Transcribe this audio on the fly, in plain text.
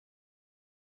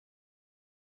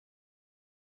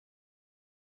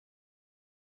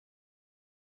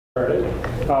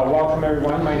Welcome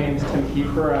everyone. My name is Tim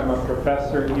Kiefer. I'm a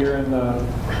professor here in the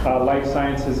Life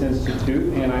Sciences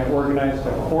Institute, and I organized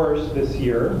a course this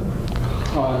year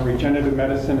on regenerative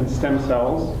medicine and stem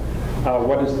cells.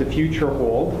 What does the future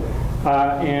hold?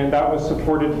 And that was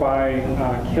supported by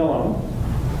Killam.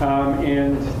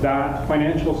 And that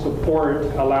financial support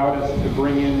allowed us to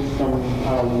bring in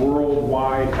some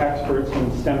worldwide experts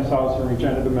in stem cells and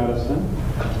regenerative medicine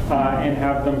and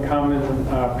have them come and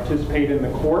participate in the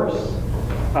course,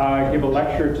 give a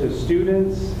lecture to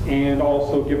students, and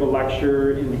also give a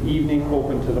lecture in the evening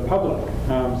open to the public,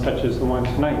 such as the one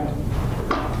tonight.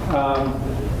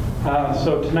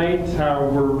 So tonight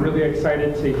we're really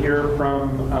excited to hear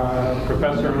from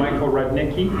Professor Michael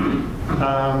Rudnicki,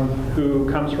 who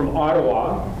comes from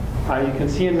Ottawa. You can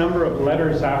see a number of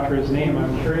letters after his name.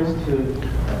 I'm curious to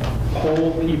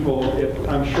poll people.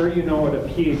 I'm sure you know what a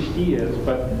PhD is,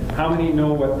 but how many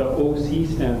know what the OC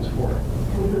stands for?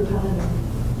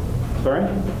 Sorry?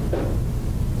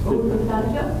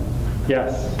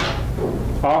 Yes.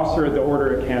 Officer of the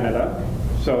Order of Canada.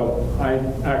 So I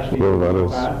actually didn't know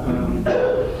that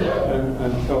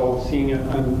until seeing it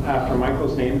after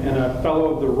Michael's name, and a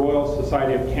Fellow of the Royal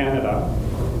Society of Canada.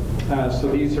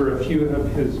 So these are a few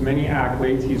of his many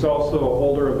accolades. He's also a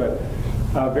holder of a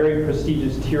very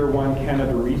prestigious Tier 1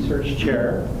 Canada Research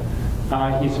Chair.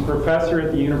 He's a professor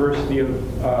at the University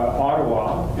of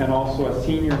Ottawa and also a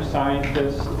senior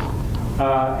scientist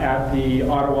at the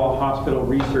Ottawa Hospital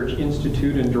Research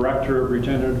Institute and director of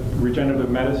regenerative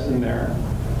medicine there.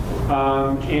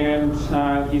 And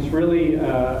he's really an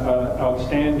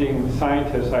outstanding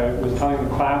scientist. I was telling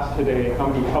the class today how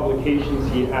many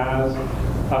publications he has.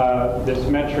 This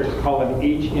metric called an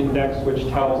H-index, which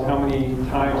tells how many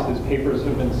times his papers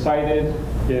have been cited,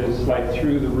 is like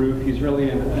through the roof. He's really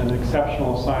an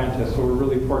exceptional scientist, so we're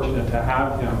really fortunate to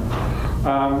have him.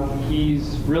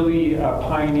 He's really a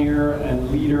pioneer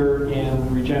and leader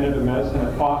in regenerative medicine,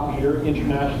 a thought leader,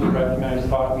 internationally recognized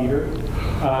thought leader,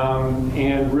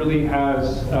 and really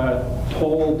has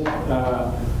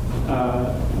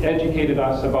educated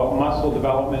us about muscle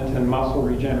development and muscle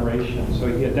regeneration. So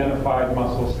he identified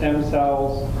muscle stem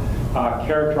cells,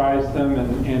 characterized them,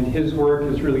 and his work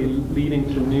is really leading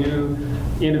to new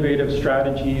innovative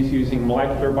strategies using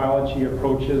molecular biology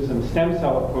approaches and stem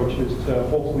cell approaches to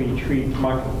hopefully treat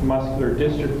muscular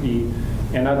dystrophy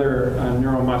and other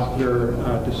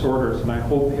neuromuscular disorders. And I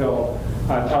hope he'll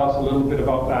tell us a little bit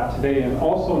about that today. And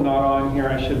also not on here,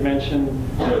 I should mention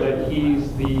that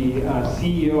he's the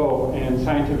CEO and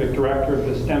scientific director of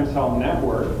the Stem Cell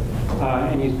Network.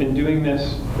 And he's been doing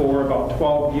this for about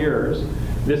 12 years.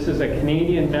 This is a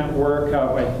Canadian network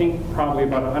of, I think, probably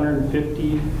about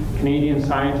 150 Canadian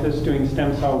scientists doing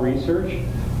stem cell research.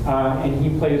 And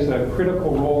he plays a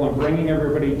critical role in bringing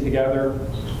everybody together,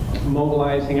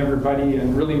 mobilizing everybody,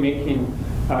 and really making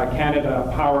Canada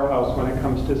a powerhouse when it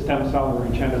comes to stem cell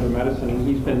and regenerative medicine. And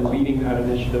he's been leading that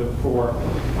initiative for,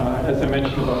 as I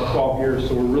mentioned, about 12 years.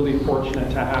 So we're really fortunate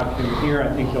to have him here.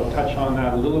 I think he'll touch on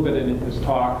that a little bit in his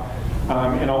talk.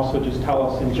 And also just tell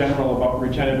us in general about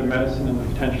regenerative medicine and the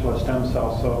potential of stem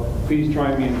cells. So please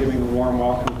join me in giving a warm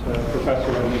welcome to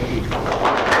Professor Rudnicki.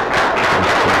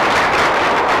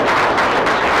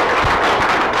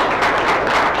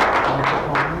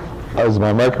 Is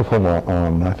my microphone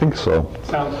on? I think so.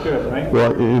 Sounds good, right?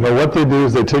 Well, you know, what they do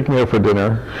is they take me out for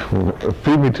dinner,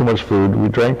 feed me too much food, we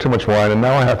drank too much wine, and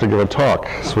now I have to give a talk.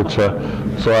 So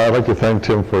I'd like to thank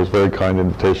Tim for his very kind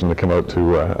invitation to come out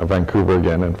to Vancouver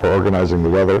again and for organizing the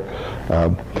weather,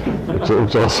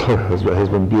 which also has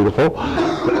been beautiful.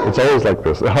 It's always like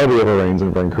this. It hardly ever rains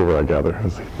in Vancouver, I gather,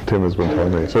 as Tim has been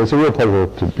telling me. So it's a real pleasure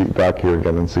to be back here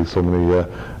again and see so many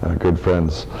good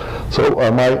friends. So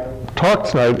my talk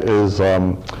tonight is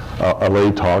a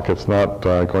lay talk. It's not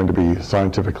going to be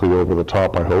scientifically over the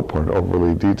top, I hope, or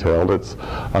overly detailed.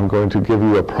 I'm going to give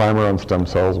you a primer on stem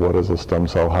cells, what is a stem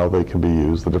cell, how they can be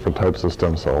used, the different types of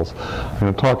stem cells. I'm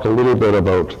going to talk a little bit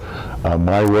about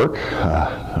my work.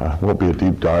 It won't be a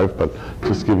deep dive, but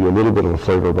just give you a little bit of a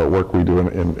flavor about work we do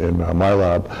in my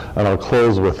lab. And I'll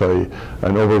close with an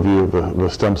overview of the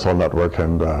stem cell network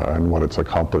and what it's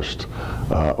accomplished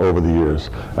over the years.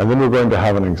 And then we're going to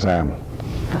have an exam.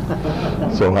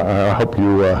 So I hope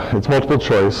you, it's multiple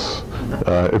choice.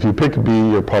 If you pick B,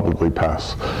 you'll probably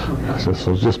pass.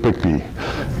 So just pick B.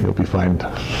 You'll be fine.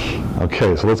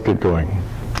 Okay, so let's get going.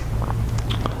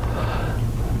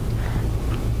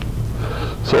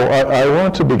 So I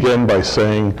want to begin by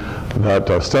saying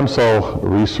that stem cell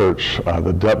research,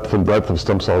 the depth and breadth of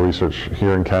stem cell research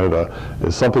here in Canada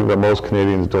is something that most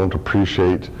Canadians don't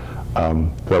appreciate,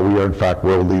 that we are in fact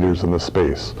world leaders in this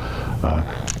space.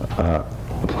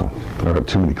 I've got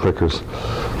too many clickers.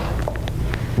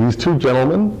 These two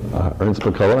gentlemen, Ernst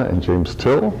McCullough and James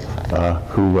Till,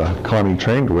 who Connie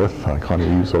trained with, Connie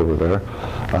Hughes over there,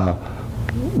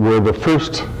 were the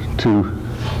first to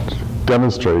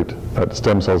demonstrate that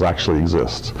stem cells actually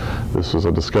exist. This was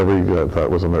a discovery that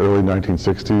was in the early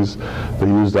 1960s. They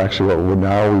used actually what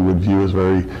now we would view as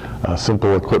very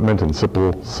simple equipment and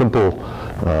simple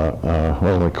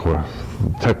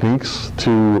techniques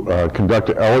to conduct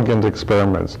elegant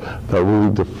experiments that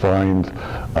really defined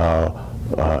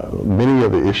many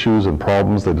of the issues and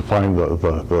problems. They defined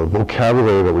the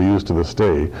vocabulary that we use to this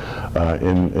day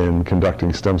in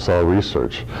conducting stem cell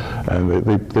research. And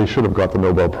they should have got the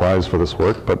Nobel Prize for this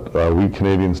work, but we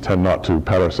Canadians tend not to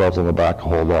pat ourselves on the back a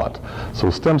whole lot. So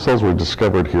stem cells were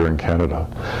discovered here in Canada.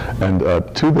 And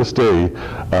to this day,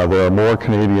 there are more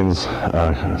Canadians,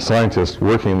 scientists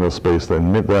working in this space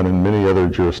than in many other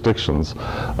jurisdictions.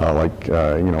 Like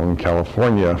in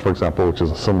California, for example, which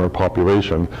is a similar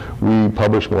population, we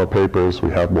publish more papers,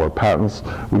 we have more patents,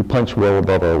 we punch well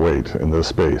above our weight in this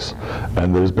space.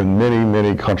 And there's been many,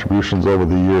 many contributions over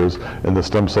the years in the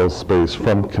stem cell space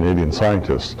from Canadian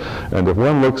scientists. And if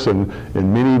one looks in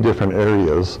many different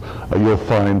areas, you'll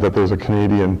find that there's a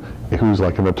Canadian who's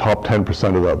like in the top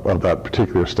 10% of that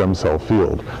particular stem cell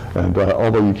field. And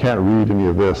although you can't read any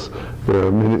of this,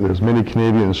 there's many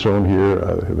Canadians shown here.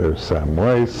 There's Sam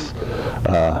Weiss,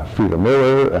 Frida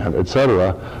Miller, and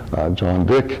etc., John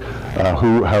Dick,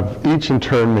 who have each in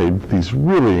turn made these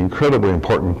really incredibly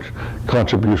important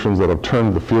contributions that have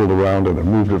turned the field around and have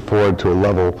moved it forward to a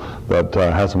level that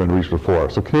hasn't been reached before.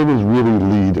 So Canadians really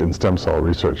lead in stem cell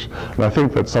research. And I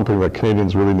think that's something that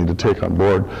Canadians really need to take on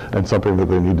board and something that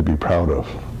they need to be proud of.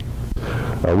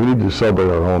 We need to celebrate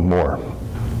our own more.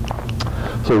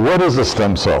 So what is a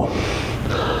stem cell?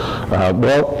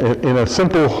 Well, in a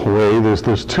simple way,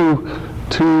 there's two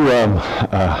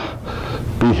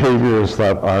behaviors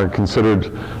that are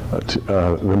considered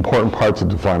the important parts of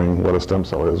defining what a stem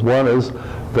cell is. One is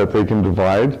that they can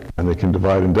divide, and they can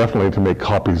divide indefinitely to make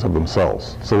copies of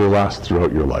themselves, so they last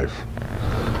throughout your life.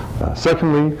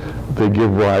 Secondly, they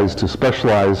give rise to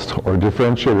specialized or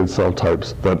differentiated cell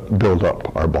types that build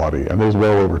up our body, and there's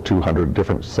well over 200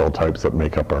 different cell types that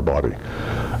make up our body.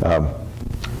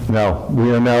 Now,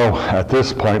 we are now at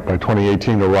this point, by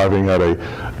 2018, arriving at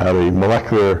a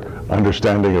molecular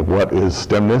understanding of what is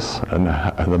stemness and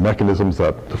the mechanisms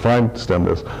that define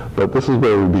stemness, but this is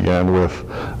where we began with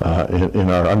in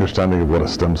our understanding of what a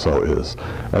stem cell is.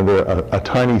 And they're a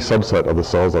tiny subset of the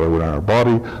cells that are within our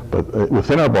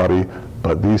body,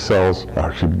 but these cells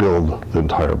actually build the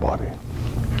entire body.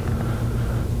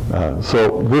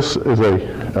 So this is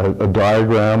a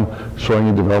diagram showing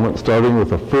you development starting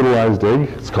with a fertilized egg.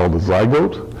 It's called a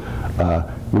zygote.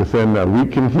 Within a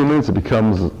week in humans, it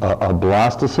becomes a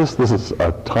blastocyst. This is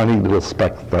a tiny little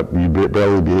speck that you'd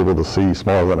barely be able to see,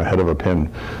 smaller than a head of a pin.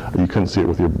 You couldn't see it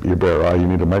with your bare eye. You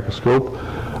need a microscope.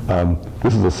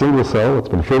 This is a single cell. It's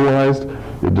been fertilized.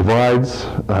 It divides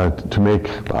to make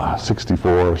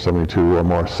 64 or 72 or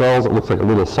more cells. It looks like a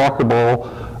little soccer ball.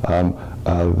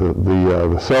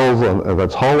 The cells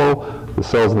that's hollow, the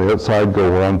cells on the outside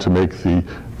go on to make the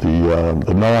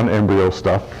non-embryo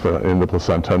stuff in the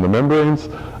placenta and the membranes.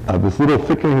 This little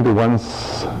thickening to one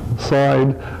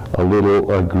side,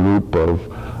 a group of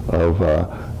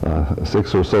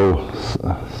 6 or so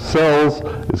cells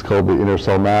is called the inner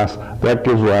cell mass. That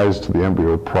gives rise to the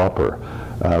embryo proper.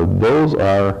 Those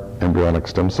are embryonic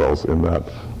stem cells in that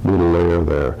little layer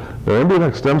there. The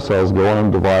embryonic stem cells go on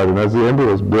and divide, and as the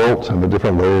embryo is built and the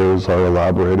different layers are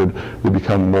elaborated, they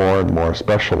become more and more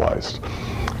specialized.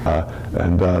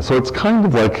 So it's kind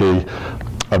of like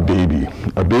a baby.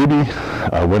 A baby,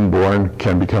 when born,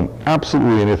 can become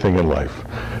absolutely anything in life.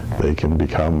 They can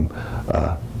become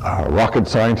a rocket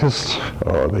scientist,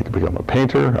 or they can become a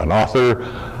painter, an author,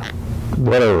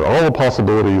 whatever. All the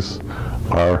possibilities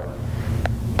are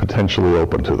potentially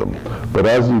open to them. But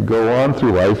as you go on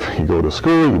through life, you go to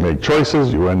school, you make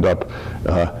choices, you end up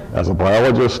as a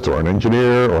biologist or an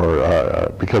engineer,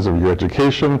 or because of your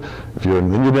education, if you're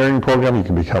in an engineering program, you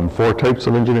can become 4 types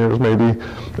of engineers maybe,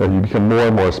 and you become more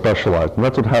and more specialized. And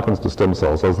that's what happens to stem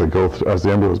cells as they go through, as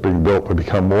the embryo is being built. They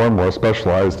become more and more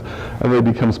specialized, and they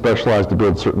become specialized to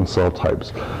build certain cell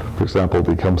types. For example,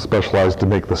 they become specialized to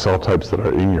make the cell types that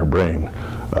are in your brain.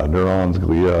 Neurons,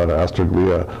 glia,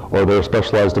 astroglia, or they're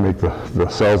specialized to make the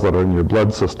cells that are in your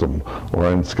blood system, or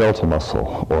in skeletal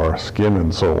muscle, or skin,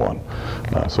 and so on.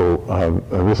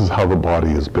 This is how the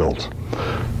body is built.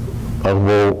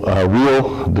 Although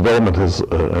real development is,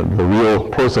 the real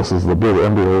processes that build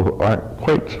embryo aren't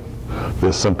quite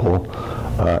this simple.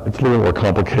 It's a little more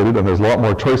complicated, and there's a lot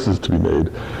more choices to be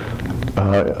made.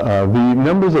 The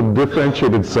numbers of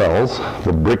differentiated cells,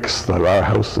 the bricks that our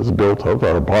house is built of,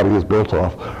 our body is built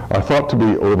of, are thought to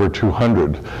be over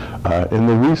 200. In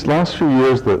the last few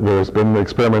years, there's been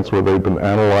experiments where they've been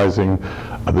analyzing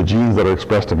the genes that are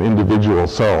expressed in individual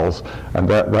cells, and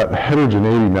that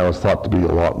heterogeneity now is thought to be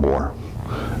a lot more.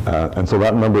 And so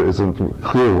that number isn't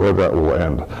clear where that will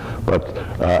end. But,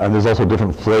 and there's also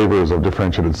different flavors of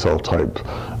differentiated cell type.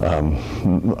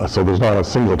 So there's not a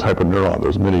single type of neuron,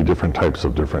 there's many different types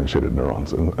of differentiated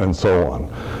neurons, and so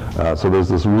on. So there's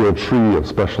this real tree of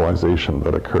specialization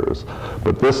that occurs.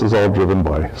 But this is all driven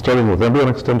by, starting with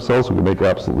embryonic stem cells, we can make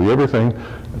absolutely everything,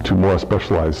 to more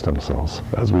specialized stem cells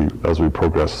as we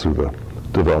progress through the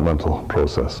developmental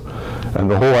process. And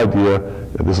the whole idea,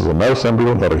 this is a mouse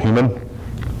embryo, not a human,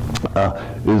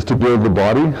 is to build the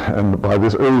body, and by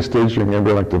this early stage during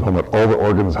embryonic development, all the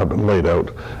organs have been laid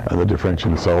out and the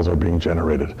differentiated cells are being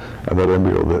generated, and that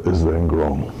embryo is then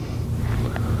grown.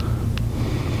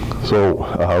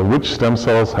 So which stem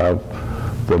cells have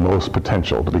the most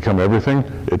potential to become everything?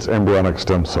 It's embryonic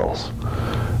stem cells.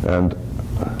 And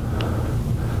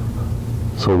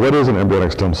so what is an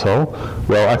embryonic stem cell?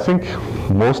 Well, I think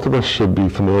most of us should be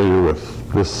familiar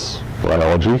with this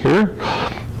biology here.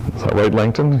 Is that right,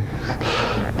 Langton?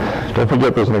 Don't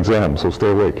forget there's an exam, so stay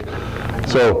awake.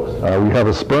 So we have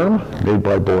a sperm made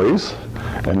by boys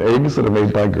and eggs that are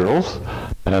made by girls.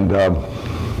 And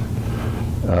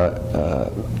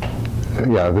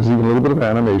yeah, there's even a little bit of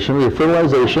animation. We have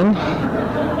fertilization,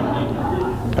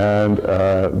 and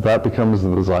that becomes the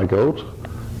zygote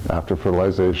after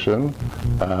fertilization.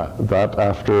 That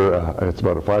after, it's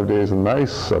about 5 days in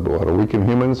mice, about a week in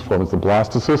humans, forms the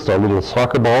blastocyst, our little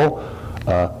soccer ball.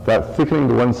 That thickening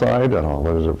to one side, I don't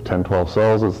know, there's 10, 12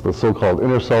 cells, it's the so-called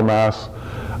inner cell mass.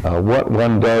 What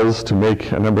one does to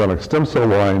make an embryonic stem cell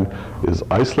line is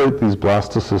isolate these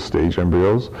blastocyst stage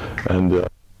embryos, and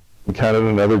in Canada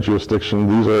and other jurisdictions,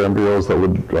 these are embryos that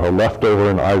are left over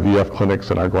in IVF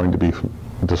clinics and are going to be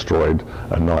destroyed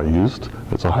and not used.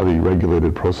 It's a highly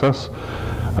regulated process.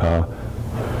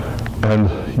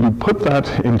 And you put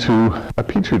that into a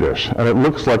petri dish, and it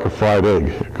looks like a fried egg.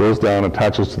 It goes down,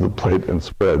 attaches to the plate, and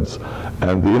spreads.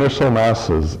 And the inner cell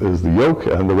mass is the yolk,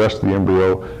 and the rest of the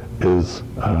embryo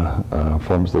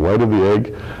forms the white of the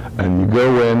egg. And you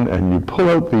go in and you pull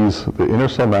out the inner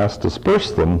cell mass, disperse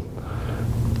them,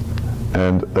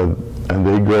 and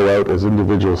they grow out as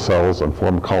individual cells and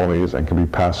form colonies and can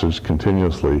be passaged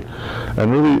continuously.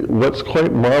 And really, what's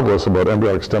quite marvelous about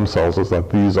embryonic stem cells is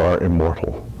that these are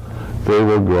immortal. They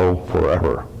will grow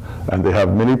forever. And they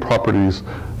have many properties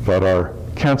that are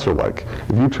cancer-like.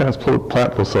 If you transplant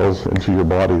those cells into your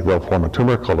body, they'll form a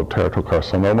tumor called a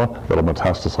teratocarcinoma that'll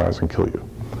metastasize and kill you.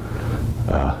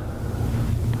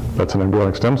 That's an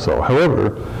embryonic stem cell.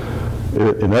 However,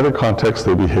 in other contexts,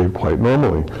 they behave quite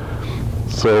normally.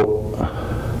 So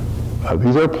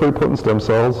these are pluripotent stem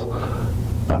cells.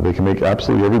 They can make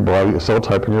absolutely every cell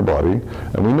type in your body.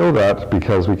 And we know that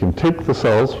because we can take the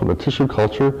cells from the tissue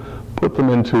culture, put them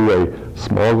into a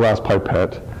small glass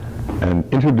pipette, and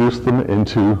introduce them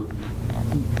into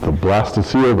the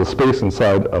blastosphere, the space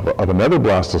inside of another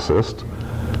blastocyst,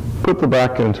 put them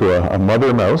back into a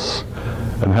mother mouse,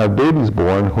 and have babies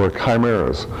born who are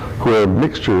chimeras, who are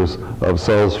mixtures of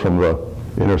cells from the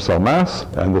inner cell mass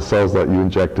and the cells that you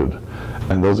injected.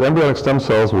 And those embryonic stem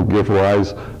cells will give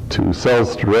rise to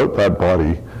cells throughout that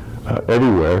body,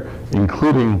 everywhere,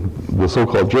 including the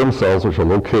so-called germ cells, which are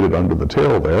located under the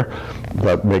tail there,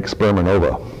 that make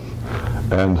spermanova.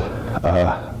 And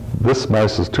this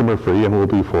mouse is tumor-free and will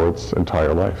be for its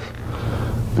entire life.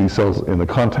 These cells, in the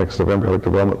context of embryonic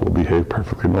development, will behave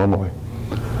perfectly normally.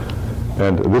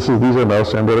 And these are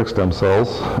mouse embryonic stem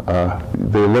cells.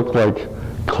 They look like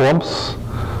clumps,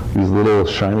 these little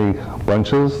shiny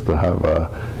bunches that have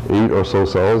 8 or so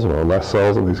cells or less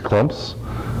cells in these clumps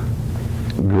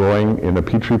growing in a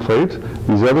petri plate.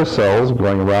 These other cells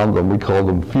growing around them, we call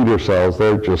them feeder cells.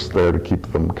 They're just there to keep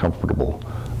them comfortable.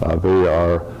 They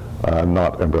are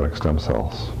not embryonic stem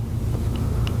cells.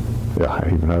 Yeah,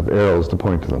 I even have arrows to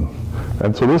point to them.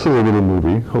 And so this is a little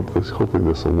movie. Hopefully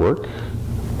this will work.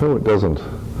 No, it doesn't.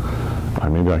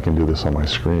 Maybe I can do this on my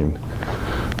screen.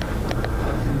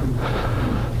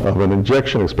 Of an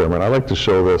injection experiment. I like to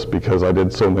show this because I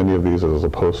did so many of these as a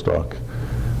postdoc.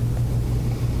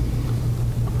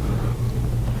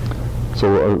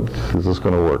 So is this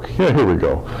going to work? Yeah, here we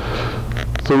go.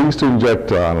 So we used to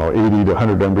inject, I don't know, 80 to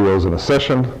 100 embryos in a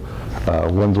session.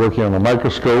 One's working on a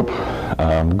microscope,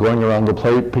 going around the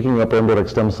plate, picking up embryonic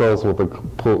stem cells with the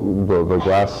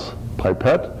glass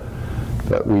pipette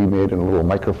that we made in a little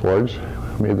microforge,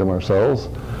 made them ourselves.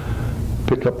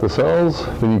 pick up the cells.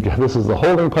 Then you get, this is the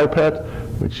holding pipette,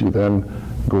 which you then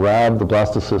grab the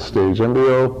blastocyst stage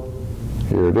embryo.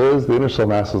 Here it is. The inner cell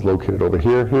mass is located over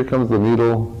here. Here comes the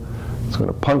needle. It's going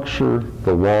to puncture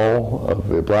the wall of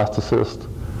the blastocyst.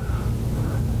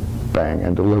 Bang,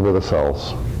 and deliver the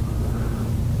cells.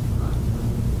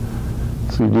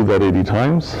 So you do that 80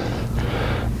 times,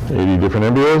 80 different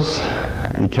embryos.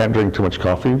 You can't drink too much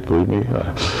coffee, believe me.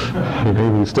 You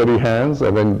need steady hands,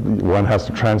 and then one has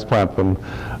to transplant them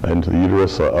into the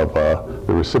uterus of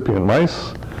the recipient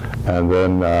mice, and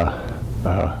then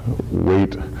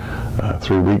wait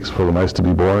 3 weeks for the mice to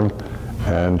be born,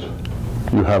 and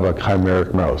you have a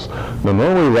chimeric mouse. Now,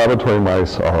 normally laboratory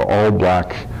mice are all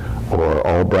black, or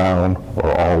all brown,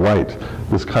 or all white.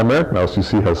 This chimeric mouse, you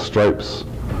see, has stripes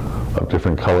of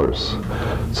different colors.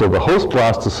 So the host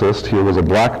blastocyst here was a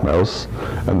black mouse,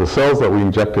 and the cells that we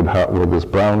injected were this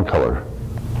brown color.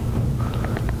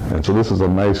 And so this is a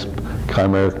nice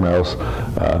chimeric mouse.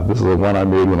 This is the one I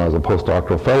made when I was a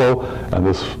postdoctoral fellow, and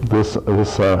this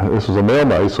was a male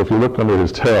mouse. So if you looked under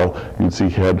his tail, you'd see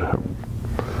he had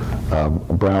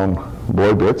brown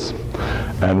boy bits.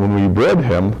 And when we bred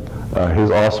him,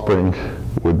 his offspring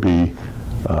would be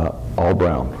all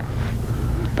brown.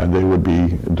 And they would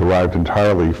be derived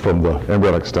entirely from the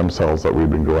embryonic stem cells that we've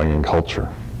been growing in culture.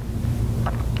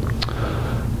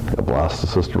 A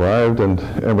blastocyst derived and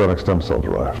embryonic stem cell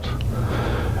derived.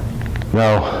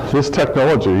 Now, this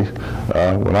technology,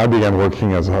 when I began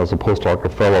working as a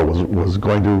postdoctoral fellow,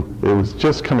 it was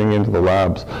just coming into the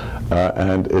labs,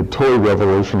 and it totally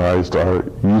revolutionized our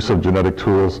use of genetic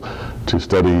tools to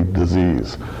study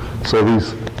disease. So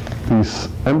these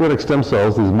embryonic stem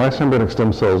cells, these mice embryonic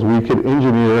stem cells, we could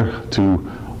engineer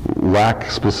to lack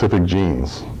specific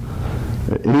genes.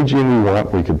 Any gene we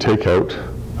want, we could take out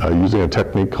using a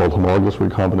technique called homologous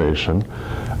recombination,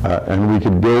 and we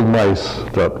could build mice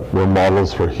that were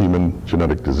models for human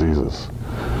genetic diseases,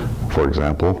 for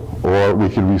example, or we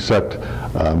could resect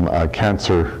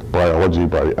cancer biology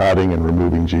by adding and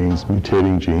removing genes,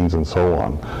 mutating genes, and so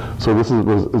on. So this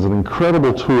is an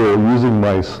incredible tool using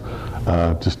mice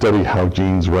to study how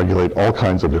genes regulate all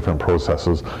kinds of different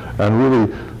processes, and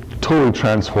really totally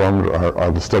transformed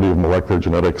the study of molecular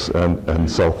genetics and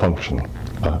cell function.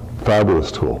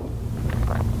 Fabulous tool.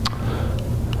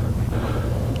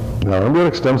 Now,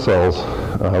 embryonic stem cells,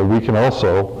 we can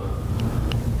also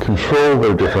control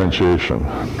their differentiation.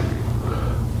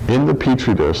 In the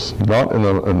petri dish, not in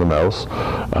the mouse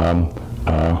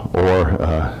or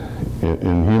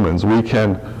in humans, we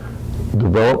can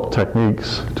develop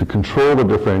techniques to control the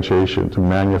differentiation to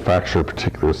manufacture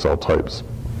particular cell types.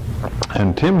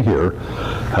 And Tim here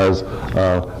has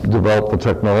developed the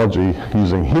technology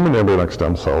using human embryonic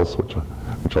stem cells, which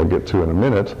I'll get to in a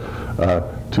minute,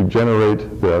 to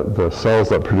generate the cells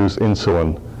that produce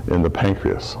insulin in the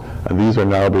pancreas. And these are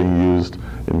now being used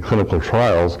in clinical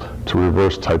trials to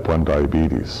reverse type 1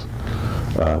 diabetes.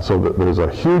 So there's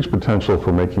a huge potential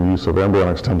for making use of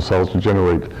embryonic stem cells to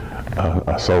generate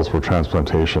cells for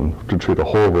transplantation to treat a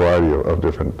whole variety of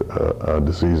different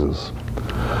diseases.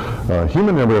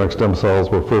 Human embryonic stem cells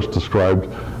were first described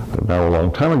now a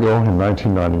long time ago in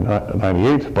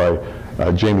 1998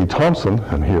 by Jamie Thompson,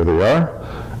 and here they are.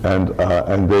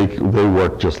 And they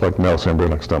work just like mouse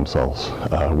embryonic stem cells.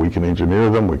 We can engineer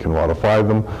them, we can modify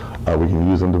them, we can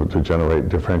use them to generate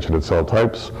differentiated cell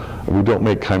types. We don't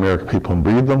make chimeric people and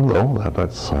breed them, though.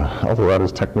 Although that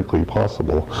is technically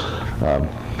possible.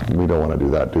 We don't want to do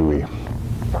that, do we?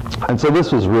 And so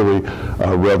this was really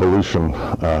a revolution,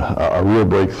 a real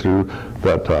breakthrough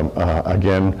that,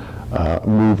 again,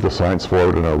 moved the science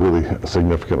forward in a really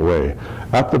significant way.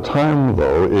 At the time,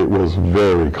 though, it was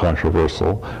very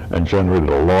controversial and generated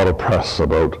a lot of press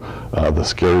about the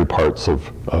scary parts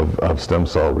of stem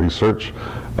cell research.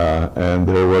 And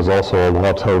there was also a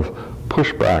lot of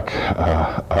pushback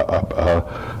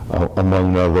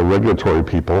among the regulatory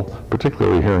people,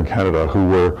 particularly here in Canada, who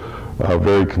were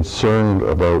very concerned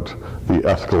about the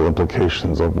ethical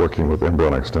implications of working with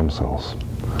embryonic stem cells.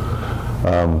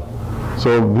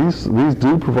 So these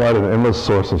do provide an endless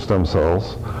source of stem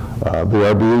cells. They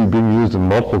are being used in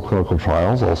multiple clinical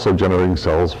trials, also generating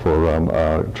cells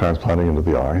for transplanting into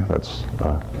the eye. That's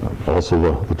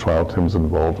also the trial Tim's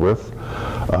involved with.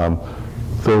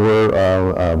 There were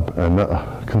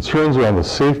concerns around the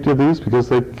safety of these because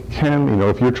they can,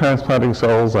 if you're transplanting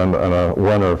cells and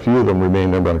one or a few of them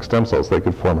remain embryonic stem cells, they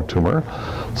could form a tumor.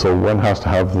 So one has to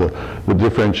have the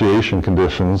differentiation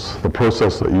conditions, the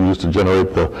process that you use to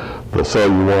generate the cell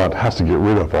you want has to get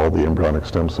rid of all the embryonic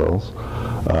stem cells.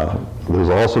 There's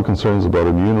also concerns about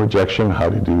immune rejection. How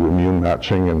do you do immune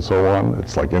matching and so on?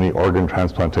 It's like any organ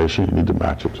transplantation, you need to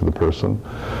match it to the person.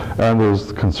 And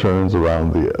there's concerns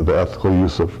around the ethical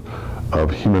use of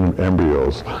human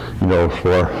embryos. You know,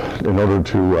 in order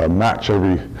to match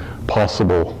every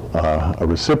possible a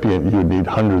recipient, you would need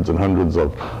hundreds and hundreds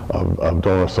of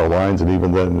donor cell lines, and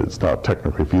even then it's not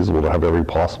technically feasible to have every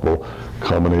possible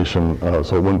combination,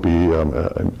 so it wouldn't be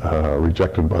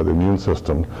rejected by the immune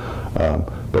system.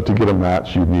 But to get a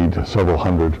match, you'd need several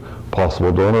hundred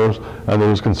possible donors, and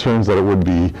there's concerns that it would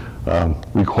be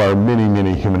require many,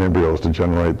 many human embryos to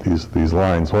generate these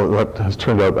lines. Well, that has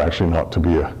turned out actually not to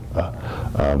be a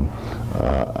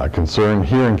concern.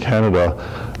 Here in Canada,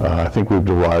 I think we've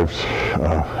derived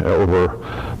over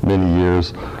many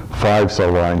years 5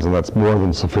 cell lines, and that's more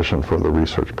than sufficient for the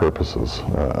research purposes.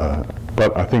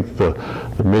 But I think the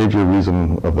major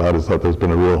reason of that is that there's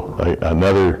been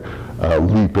another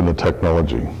leap in the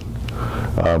technology.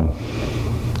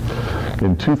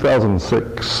 In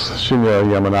 2006, Shinya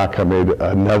Yamanaka made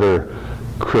another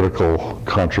critical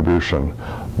contribution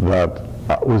that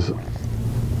was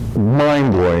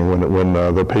mind-blowing when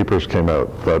the papers came out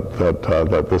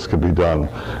that this could be done,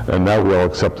 and now we all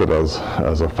accept it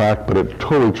as a fact. But it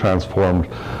totally transformed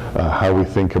how we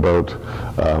think about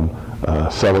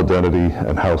cell identity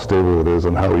and how stable it is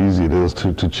and how easy it is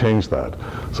to change that.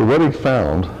 So what he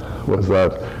found was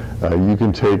that you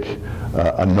can take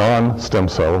a non-stem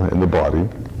cell in the body,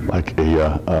 like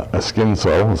a skin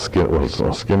cell, a skin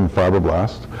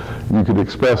fibroblast. You could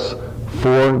express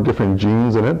 4 different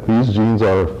genes in it. These genes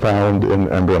are found in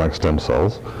embryonic stem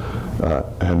cells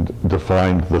and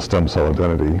define the stem cell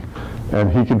identity. And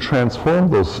he can transform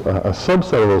those, a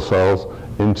subset of those cells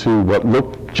into what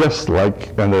look just like,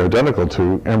 and they're identical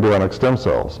to, embryonic stem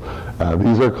cells.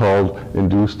 These are called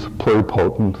induced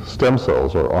pluripotent stem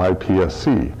cells, or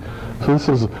iPSC. So this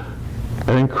is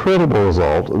an incredible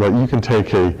result that you can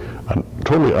take a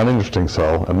totally uninteresting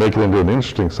cell and make it into an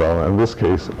interesting cell, in this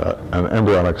case an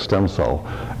embryonic stem cell.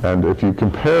 And if you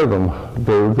compare them,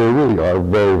 they really are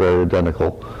very, very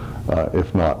identical,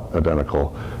 if not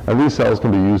identical. And these cells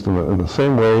can be used in the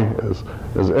same way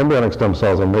as embryonic stem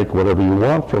cells, and make whatever you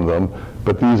want from them,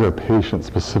 but these are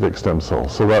patient-specific stem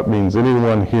cells. So that means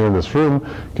anyone here in this room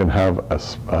can have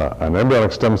an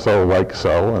embryonic stem cell-like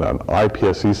cell and an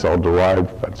iPSC cell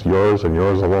derived, that's yours and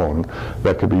yours alone,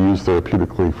 that could be used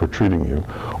therapeutically for treating you,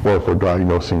 or for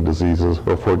diagnosing diseases,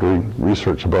 or for doing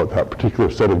research about that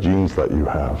particular set of genes that you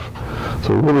have.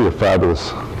 So really a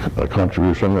fabulous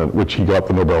contribution, which he got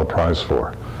the Nobel Prize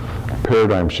for.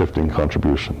 Paradigm-shifting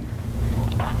contribution.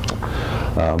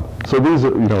 So these,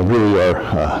 really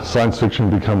are science fiction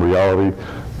become reality.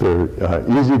 They're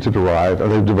easy to derive,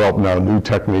 and they've developed now new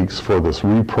techniques for this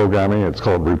reprogramming. It's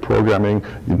called reprogramming,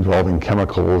 involving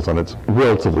chemicals, and it's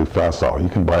relatively facile. You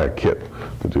can buy a kit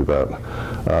to do that.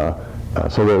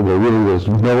 So there's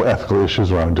no ethical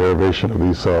issues around derivation of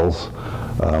these cells.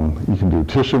 You can do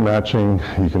tissue matching.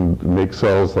 You can make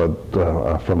cells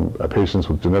that from patients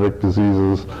with genetic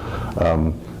diseases.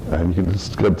 And you can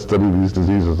study these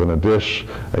diseases in a dish,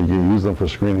 and you can use them for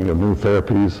screening of new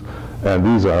therapies. And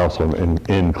these are also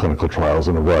in clinical trials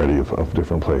in a variety of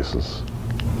different places.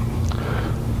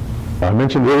 I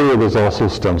mentioned earlier there's also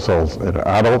stem cells in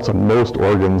adults, and most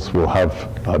organs will have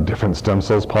different stem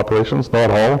cells populations.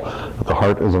 Not all. The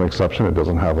heart is an exception. It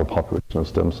doesn't have a population of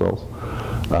stem cells.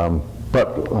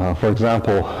 But for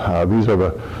example, these are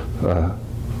the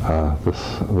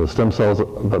stem cells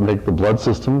that make the blood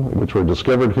system, which were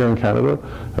discovered here in Canada,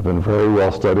 have been very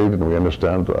well studied, and we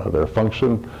understand their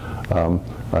function.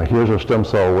 Here's our stem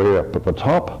cell way up at the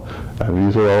top, and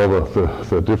these are all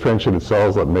the differentiated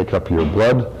cells that make up your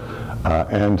blood.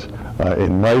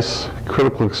 In mice,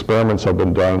 critical experiments have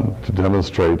been done to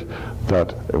demonstrate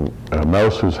that a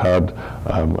mouse who's had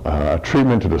a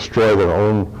treatment to destroy their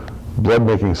own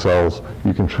blood-making cells,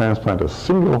 you can transplant a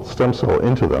single stem cell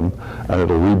into them, and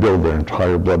it'll rebuild their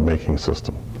entire blood-making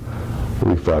system.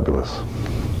 Really fabulous.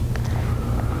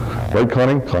 Right,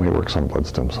 Connie? Connie works on blood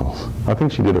stem cells. I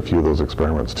think she did a few of those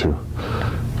experiments, too.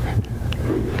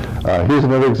 Here's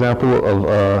another example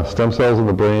of stem cells in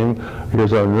the brain.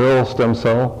 Here's a neural stem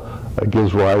cell. It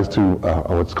gives rise to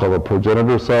what's called a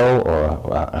progenitor cell,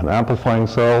 or an amplifying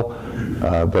cell,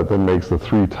 that then makes the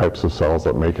 3 types of cells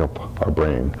that make up our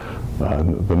brain.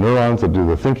 The neurons that do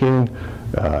the thinking,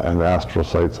 and the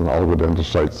astrocytes and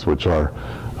oligodendrocytes, which are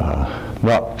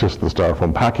not just the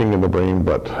styrofoam packing in the brain,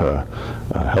 but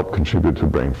help contribute to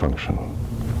brain function.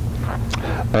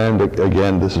 And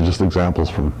again, this is just examples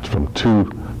from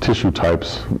 2 tissue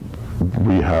types.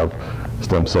 We have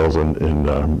stem cells in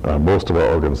most of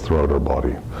our organs throughout our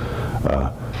body.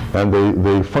 And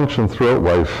they function throughout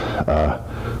life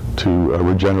to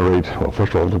regenerate, well,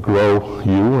 first of all, to grow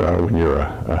you when you're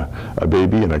a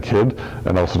baby and a kid,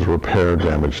 and also to repair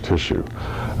damaged tissue.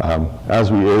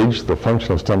 As we age, the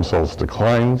function of stem cells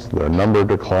declines, their number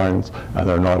declines, and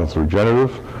they're not as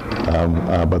regenerative,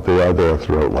 but they are there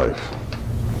throughout life.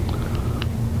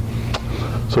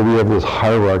 So we have this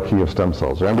hierarchy of stem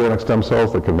cells. There are embryonic stem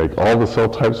cells that can make all the cell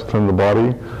types within the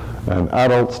body, and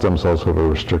adult stem cells have a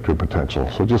restricted potential.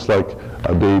 So just like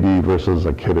a baby versus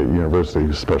a kid at university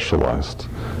who's specialized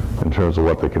in terms of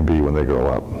what they can be when they grow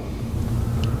up.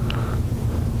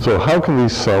 So how can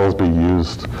these cells be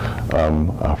used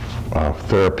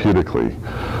therapeutically?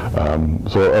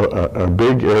 So a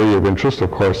big area of interest, of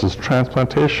course, is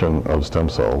transplantation of stem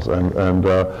cells. And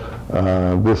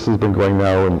this has been going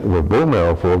now with bone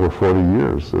marrow for over 40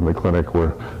 years in the clinic,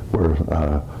 where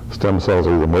stem cells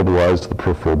are either mobilized to the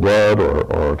peripheral blood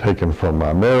or taken from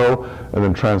marrow and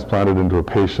then transplanted into a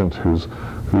patient who's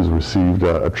received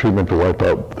a treatment to wipe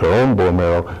out their own bone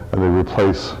marrow, and they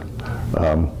replace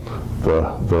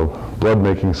the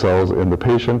blood-making cells in the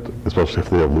patient, especially if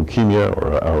they have leukemia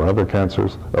or other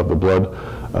cancers of the blood,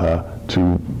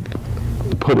 to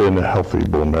put in a healthy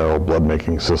bone marrow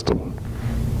blood-making system.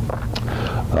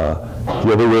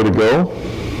 The other way to go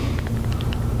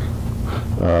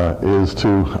is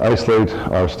to isolate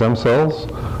our stem cells.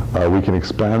 We can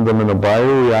expand them in a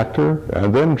bioreactor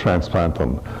and then transplant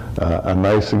them. A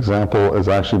nice example has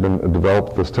actually been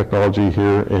developed, this technology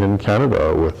here in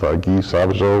Canada with Guy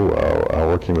Sauvageau,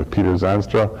 working with Peter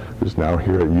Zanstra, who's now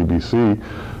here at UBC,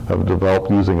 have developed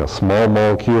using a small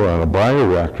molecule and a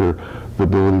bioreactor the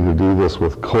ability to do this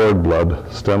with cord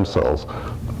blood stem cells.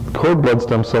 Cord blood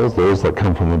stem cells, those that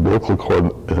come from the umbilical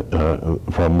cord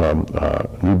from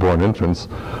newborn infants,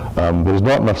 there's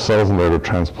not enough cells in there to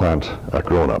transplant a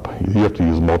grown-up. You have to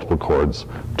use multiple cords,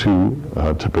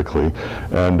 2 typically,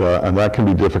 and that can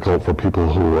be difficult for people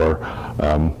who are,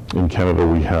 in Canada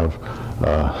we have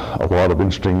a lot of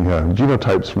interesting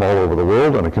genotypes from all over the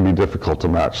world, and it can be difficult to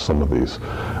match some of these.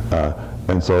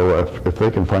 And so if they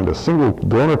can find a single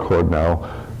donor cord now,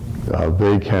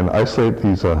 they can isolate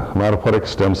these hematopoietic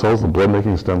stem cells, the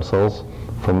blood-making stem cells,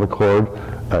 from the cord,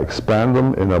 expand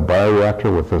them in a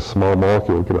bioreactor with this small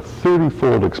molecule, get a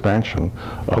 30-fold expansion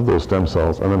of those stem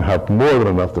cells, and then have more than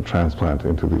enough to transplant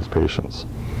into these patients.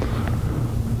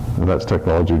 And that's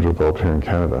technology developed here in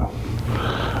Canada.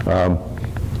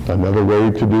 Another way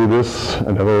to do this,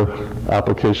 another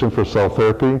application for cell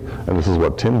therapy, and this is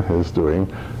what Tim is doing,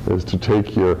 is to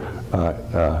take your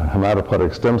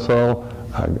hematopoietic stem cell,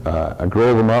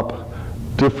 grow them up,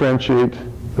 differentiate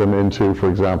them into, for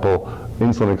example,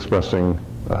 insulin-expressing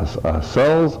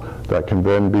cells that can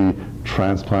then be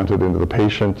transplanted into the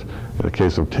patient. In the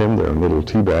case of Tim, they're in little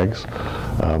tea bags,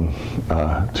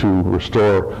 to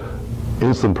restore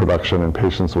insulin production in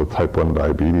patients with type 1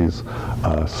 diabetes.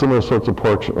 Similar sorts of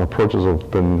approaches have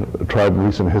been tried in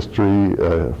recent history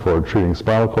for treating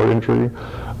spinal cord injury.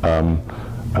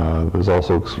 There's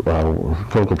also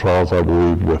clinical trials, I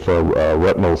believe, with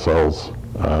retinal cells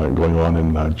going on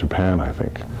in Japan, I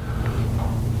think.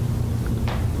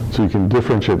 So you can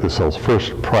differentiate the cells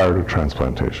first prior to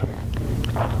transplantation.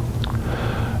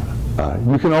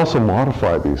 You can also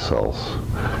modify these cells.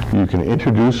 You can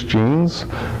introduce genes,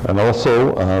 and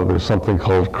also there's something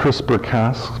called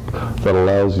CRISPR-Cas that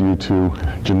allows you to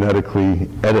genetically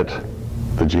edit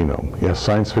the genome. Yes,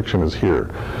 science fiction is here.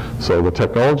 So the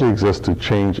technology exists to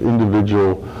change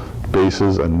individual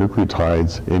bases and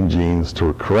nucleotides in genes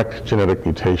to correct genetic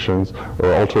mutations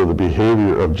or alter the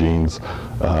behavior of genes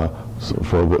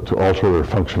to alter their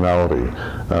functionality.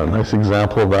 A nice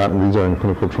example of that, and these are in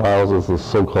clinical trials, is the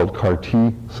so-called CAR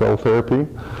T cell therapy.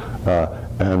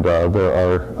 And there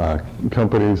are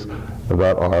companies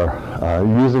that are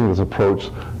using this approach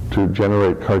to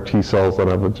generate CAR T cells that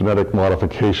have genetic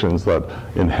modifications that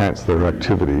enhance their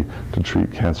activity to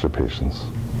treat cancer patients.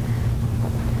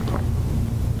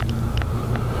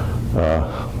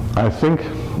 I think,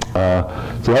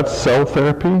 so that's cell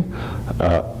therapy.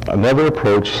 Another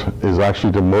approach is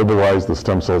actually to mobilize the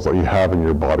stem cells that you have in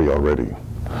your body already.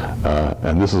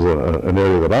 And this is an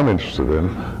area that I'm interested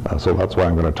in, so that's why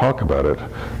I'm going to talk about it.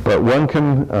 But one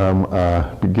can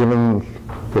be given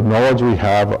the knowledge we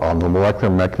have on the molecular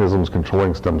mechanisms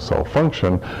controlling stem cell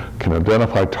function, can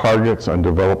identify targets and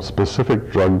develop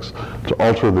specific drugs to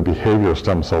alter the behavior of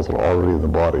stem cells that are already in the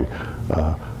body,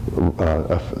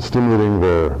 stimulating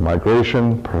their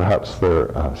migration, perhaps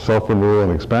their self-renewal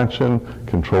and expansion,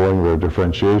 controlling their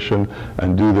differentiation,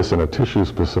 and do this in a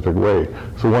tissue-specific way.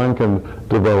 So one can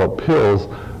develop pills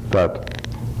that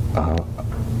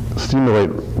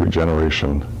stimulate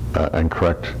regeneration and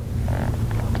correct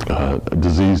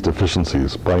disease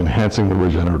deficiencies by enhancing the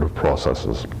regenerative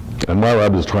processes. And my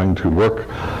lab is trying to work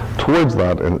towards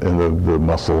that in the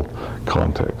muscle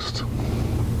context.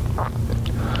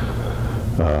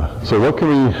 So what can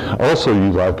we also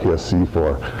use iPSC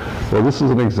for? Well, this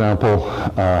is an example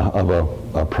of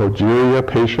a progeria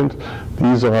patient.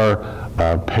 These are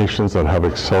patients that have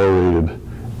accelerated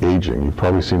aging. You've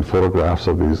probably seen photographs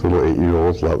of these little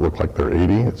 8-year-olds that look like they're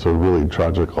 80. It's a really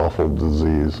tragic, awful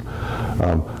disease.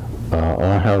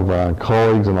 I have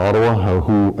colleagues in Ottawa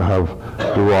who have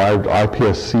derived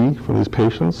iPSC for these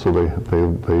patients, so they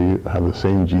have the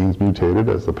same genes mutated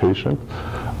as the patient.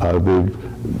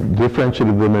 They've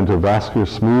differentiated them into vascular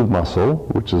smooth muscle,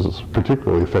 which is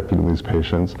particularly affected in these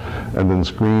patients, and then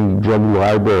screened drug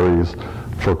libraries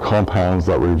for compounds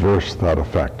that reverse that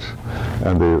effect.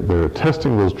 And they're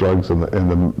testing those drugs in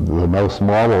the mouse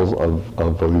models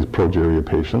of these progeria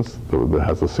patients that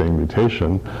has the same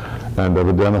mutation, and have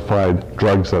identified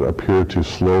drugs that appear to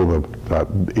slow that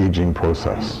aging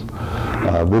process.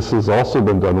 This has also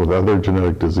been done with other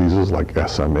genetic diseases like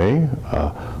SMA,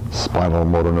 spinal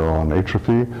motor neuron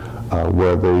atrophy,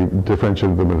 where they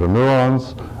differentiated them into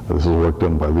neurons. This is work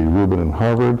done by Lee Rubin in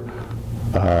Harvard,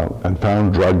 and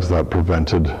found drugs that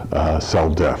prevented cell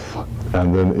death.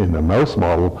 And then in a mouse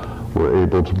model, we're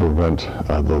able to prevent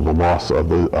the loss of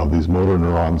these motor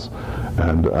neurons,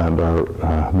 and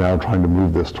are now trying to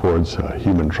move this towards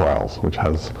human trials, which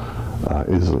is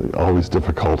always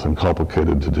difficult and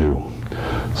complicated to do.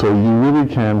 So you really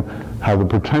can have the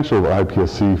potential of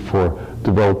iPSC for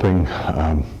developing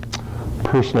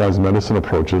personalized medicine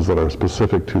approaches that are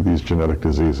specific to these genetic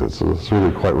diseases. So it's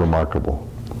really quite remarkable.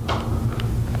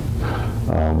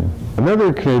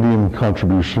 Another Canadian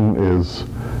contribution is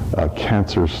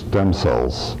cancer stem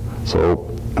cells. So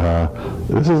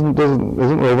this isn't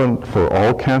relevant for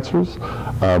all cancers,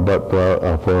 but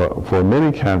for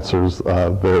many cancers,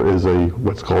 there is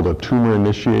what's called a tumor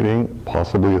initiating,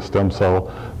 possibly a stem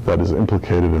cell, that is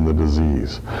implicated in the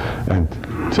disease. And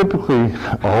typically,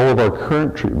 all of our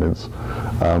current treatments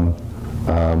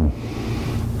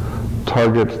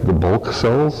target the bulk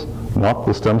cells, not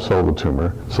the stem cell of the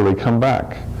tumor, so they come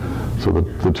back. So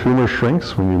the tumor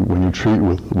shrinks when you treat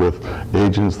with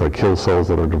agents that kill cells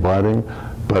that are dividing,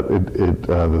 but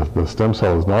the stem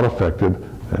cell is not affected,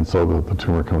 and so the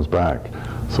tumor comes back.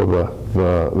 So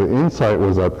the insight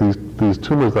was that these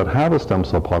tumors that have a stem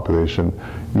cell population,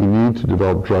 you need to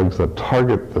develop drugs that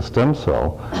target the stem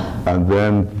cell, and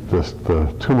then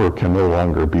the tumor can no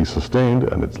longer be sustained,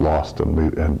 and it's lost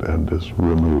and is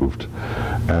removed.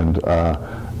 And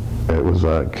it was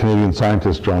a Canadian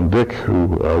scientist, John Dick, who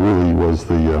really was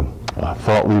the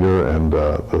thought leader and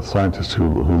the scientist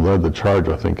who led the charge,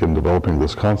 I think, in developing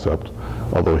this concept,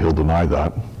 although he'll deny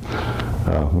that.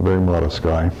 Very modest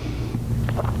guy.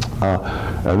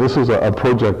 And this is a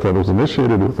project that was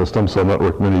initiated with the Stem Cell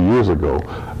Network many years ago,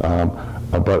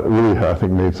 but really, I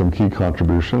think, made some key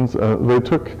contributions. They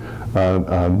took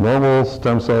normal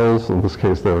stem cells, in this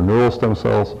case they were neural stem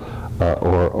cells,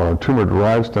 or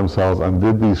tumor-derived stem cells, and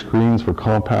did these screens for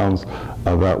compounds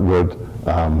that would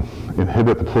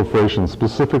inhibit the proliferation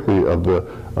specifically of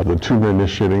the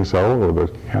tumor-initiating cell, or the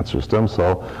cancer stem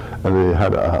cell, and they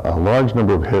had a large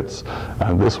number of hits,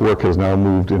 and this work has now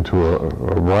moved into a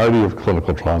variety of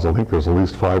clinical trials. I think there's at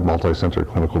least 5 multi-center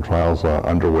clinical trials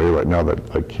underway right now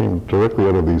that came directly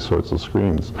out of these sorts of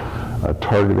screens,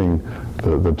 targeting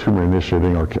the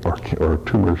tumor-initiating or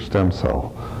tumor stem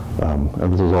cell.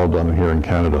 And this is all done here in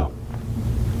Canada.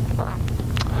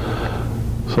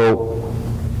 So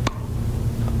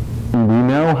we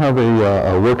now have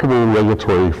a workable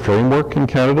regulatory framework in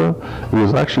Canada. It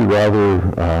was actually rather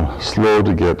slow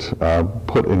to get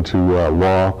put into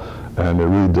law, and it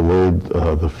really delayed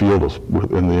the field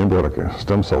within the embryonic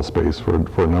stem cell space for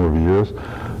a number of years.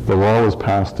 The law was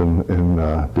passed in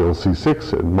Bill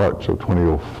C-6 in March of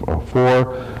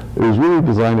 2004. It was really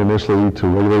designed initially to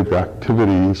regulate the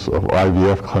activities of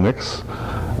IVF clinics,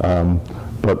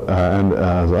 and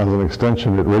as an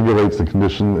extension, it regulates the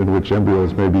condition in which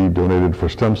embryos may be donated for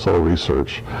stem cell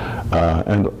research,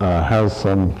 and has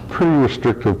some pretty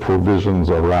restrictive provisions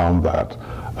around that,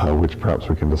 which perhaps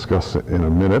we can discuss in a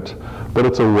minute, but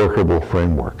it's a workable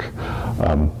framework.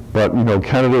 But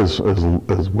Canada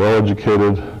is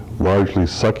well-educated, largely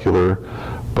secular,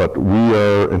 but we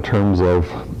are, in terms of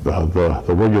the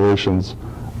regulations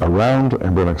around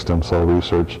embryonic stem cell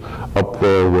research, up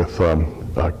there with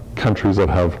countries that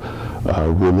have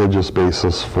religious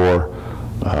basis for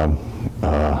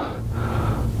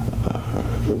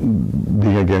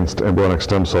being against embryonic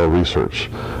stem cell research,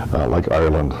 like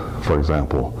Ireland, for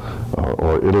example,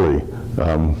 or Italy.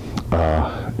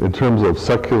 In terms of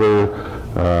secular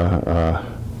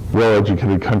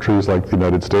well-educated countries like the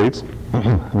United States.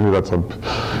 Maybe that's a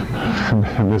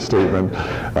misstatement.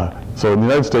 So in the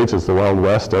United States, it's the Wild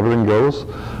West. Everything goes.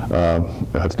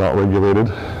 It's not regulated.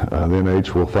 The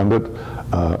NIH will fund it.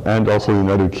 And also the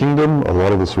United Kingdom, a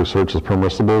lot of this research is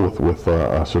permissible with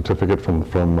a certificate from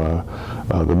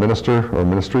the minister or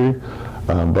ministry.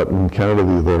 But in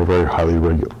Canada, they're very highly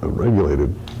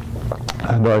regulated.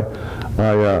 And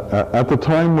at the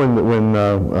time when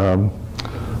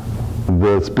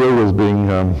this bill was being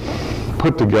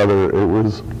put together, it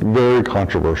was very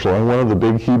controversial. And one of the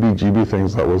big heebie-jeebie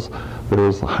things there was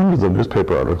hundreds of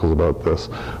newspaper articles about this,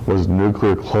 was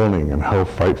nuclear cloning and how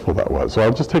frightful that was. So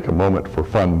I'll just take a moment for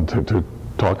fun to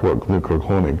talk about nuclear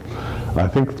cloning. I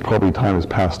think probably time has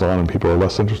passed on and people are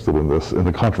less interested in this, in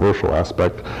the controversial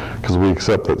aspect, because we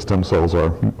accept that stem cells are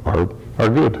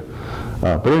good.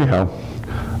 But anyhow,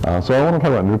 so I want to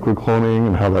talk about nuclear cloning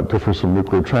and how that differs from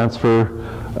nuclear transfer.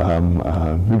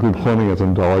 Nuclear cloning as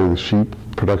in Dolly the sheep,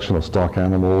 production of stock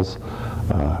animals.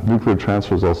 Nuclear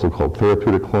transfer is also called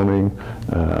therapeutic cloning.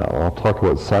 I'll talk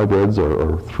about cybrids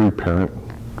or three-parent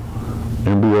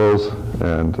embryos,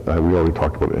 and we already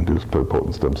talked about induced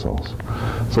pluripotent stem cells.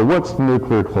 So what's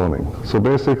nuclear cloning? So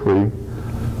basically,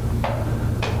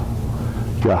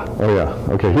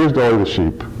 okay, here's Dolly the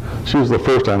sheep. She was the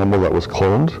first animal that was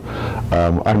cloned.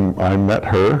 I met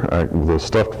her, the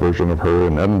stuffed version of her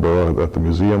in Edinburgh at the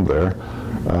museum there.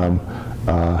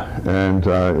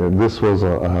 This was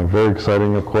very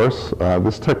exciting, of course.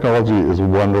 This technology is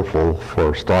wonderful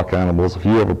for stock animals. If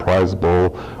you have a prize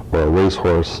bull or a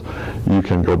racehorse, you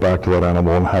can go back to that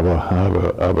animal and have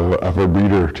a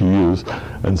breeder to use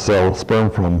and sell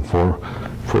sperm from for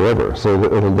forever. So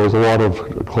there's a lot of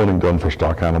cloning done for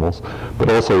stock animals. But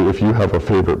also, if you have a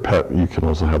favorite pet, you can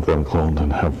also have them cloned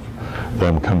and have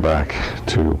them come back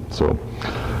too. So.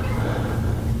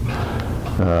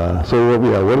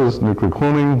 What is nuclear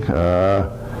cloning?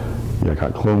 I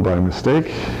got cloned by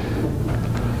mistake.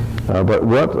 But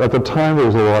at the time there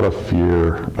was a lot of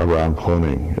fear around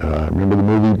cloning. Remember the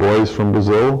movie Boys from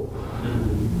Brazil?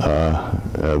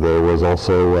 There was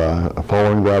also,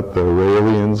 following that, the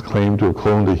aliens claimed to have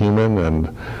cloned a human, and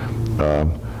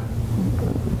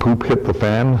poop hit the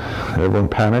fan. Everyone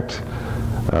panicked.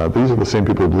 These are the same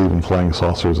people who believe in flying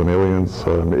saucers and aliens.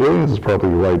 Aliens is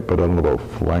probably right, but I don't know about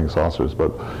flying saucers.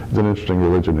 But it's an interesting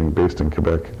religion based in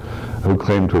Quebec who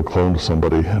claimed to have cloned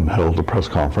somebody and held a press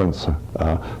conference.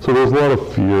 So there's a lot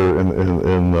of fear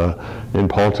in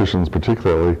politicians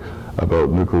particularly about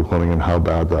nuclear cloning and how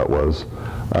bad that was.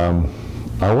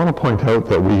 I want to point out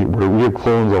that we have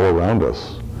clones all around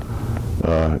us.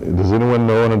 Does anyone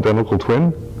know an identical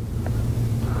twin?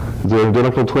 Is there an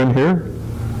identical twin here?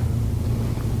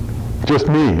 Just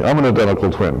me. I'm an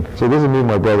identical twin. So this is me and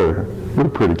my brother. We're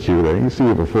pretty cute, eh? You see we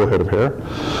have a full head of hair.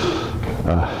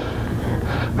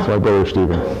 It's my brother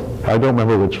Stephen. I don't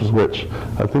remember which was which.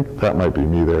 I think that might be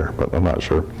me there, but I'm not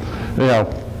sure. Anyhow,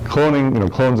 cloning,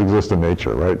 clones exist in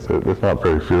nature, right? So it's not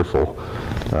very fearful.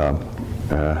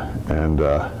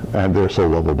 And they're so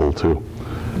lovable too.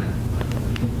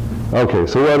 Okay,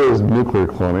 so what is nuclear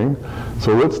cloning?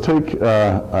 So let's take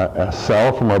a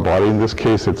cell from our body. In this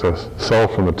case, it's a cell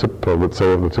from the tip, let's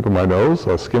say, of the tip of my nose,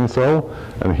 a skin cell.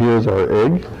 And here's our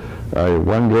egg.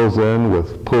 One goes in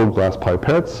with pulled glass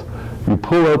pipettes. You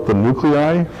pull out the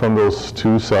nuclei from those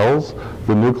two cells.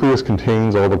 The nucleus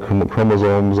contains all the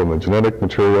chromosomes and the genetic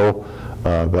material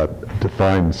that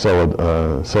define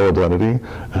cell identity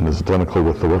and is identical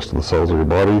with the rest of the cells of your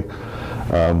body.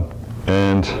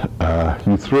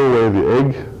 You throw away the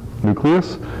egg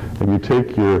nucleus, and you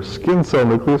take your skin cell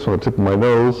nucleus from the tip of my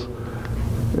nose,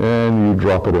 and you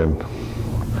drop it in.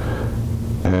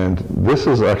 And this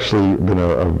has actually been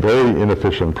a very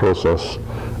inefficient process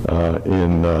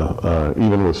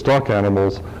even with stock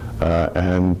animals,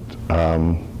 and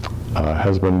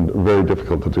has been very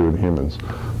difficult to do in humans.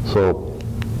 So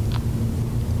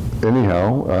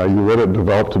anyhow, you let it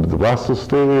develop to the rest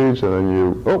stage, and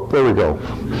then there we go.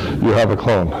 You have a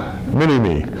clone,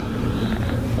 mini-me.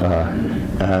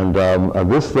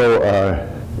 This, though,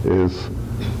 is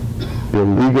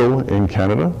illegal in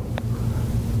Canada.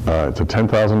 It's a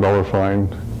 $10,000 fine,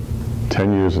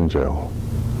 10 years in jail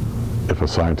if a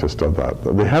scientist does that.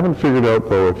 They haven't figured out,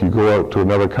 though, if you go out to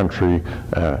another country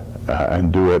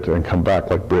and do it and come back,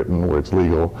 like Britain, where it's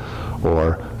legal,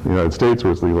 or the United States,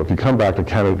 where it's legal. If you come back to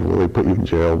Canada, will they put you in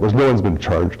jail? No one's been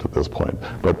charged at this point,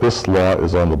 but this law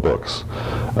is on the books.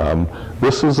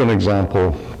 This is an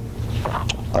example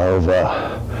of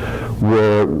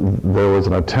where there was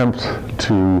an attempt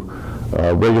to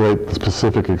regulate the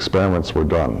specific experiments were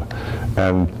done.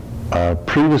 And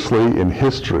Previously in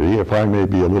history, if I may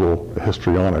be a little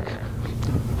histrionic,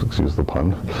 excuse the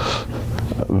pun,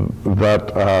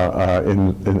 that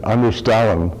under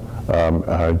Stalin,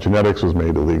 genetics was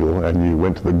made illegal, and you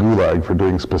went to the Gulag for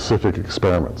doing specific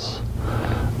experiments.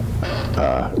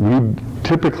 We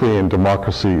typically in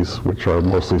democracies, which are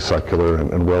mostly secular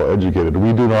and well-educated,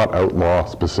 we do not outlaw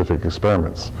specific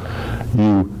experiments.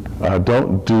 You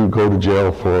don't go to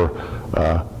jail for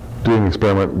doing an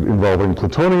experiment involving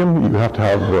plutonium. You have to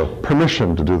have the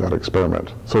permission to do that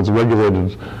experiment. So it's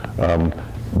regulated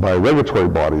by regulatory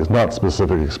bodies, not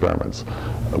specific experiments.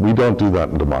 We don't do that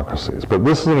in democracies. But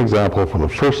this is an example for the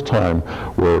first time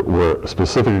where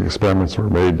specific experiments were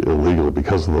made illegal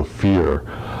because of the fear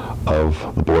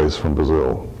of the boys from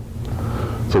Brazil.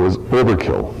 So it was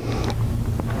overkill.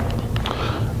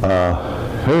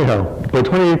 Anyhow, by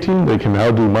 2018, they can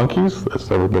now do monkeys. That's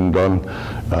never been done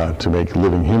to make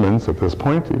living humans at this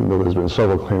point, even though there's been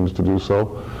several claims to do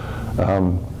so.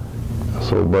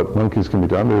 But monkeys can be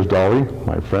done. There's Dolly,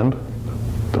 my friend,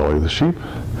 Dolly the sheep.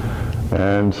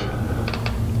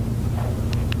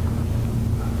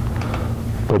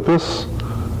 But this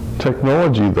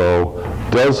technology, though,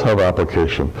 does have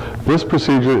application. This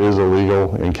procedure is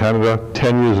illegal in Canada,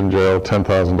 10 years in jail,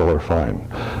 $10,000 fine.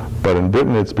 But in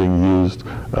Britain, it's being used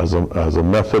as a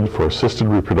method for assisted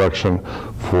reproduction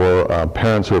for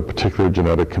parents who have particular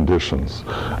genetic conditions.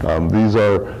 These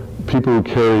are people who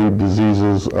carry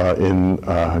diseases,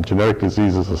 genetic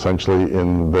diseases essentially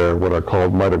in their what are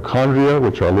called mitochondria,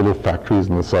 which are little factories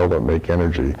in the cell that make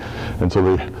energy. And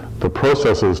so the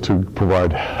process is to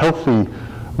provide healthy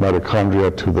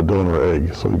mitochondria to the donor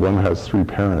egg. So one has three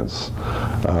parents.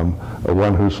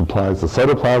 One who supplies the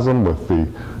cytoplasm with the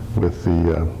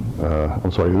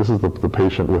I'm sorry, this is the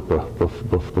patient with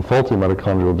the faulty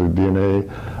mitochondrial DNA.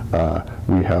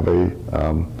 We have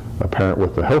a parent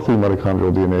with the healthy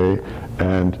mitochondrial DNA,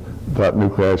 and that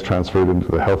nuclei is transferred into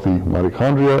the healthy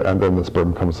mitochondria, and then the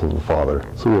sperm comes to the father.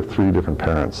 So we have three different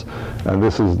parents. And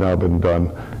this has now been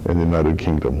done in the United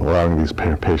Kingdom, allowing these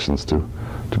patients to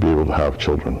be able to have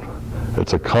children.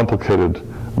 It's a complicated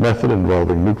method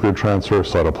involving nuclear transfer,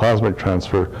 cytoplasmic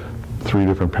transfer, three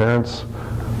different parents,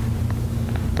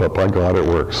 but by God it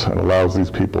works and allows these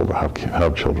people to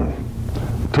have children.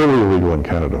 Totally illegal in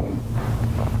Canada.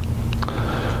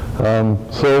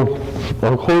 So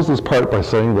I'll close this part by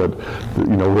saying that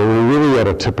we're really at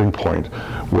a tipping point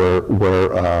where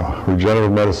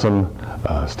regenerative medicine,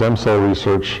 stem cell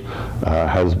research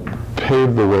has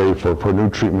paved the way for new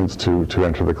treatments to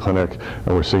enter the clinic,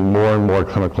 and we're seeing more and more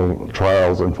clinical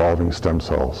trials involving stem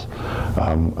cells.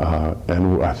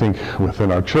 And I think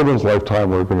within our children's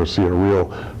lifetime, we're going to see a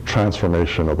real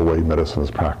transformation of the way medicine is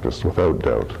practiced, without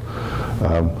doubt.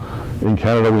 In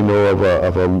Canada, we know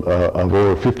of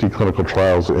over 50 clinical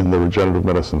trials in the regenerative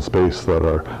medicine space that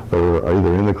are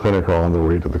either in the clinic or on their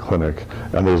way to the clinic,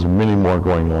 and there's many more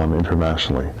going on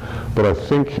internationally. But I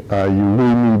think you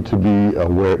really need to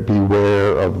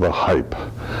beware of the hype.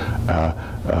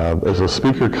 There's a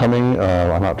speaker coming,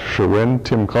 I'm not sure when,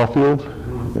 Tim Caulfield,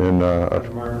 in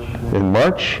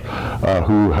March,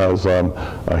 who has,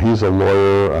 he's a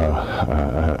lawyer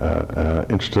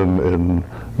interested in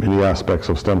many aspects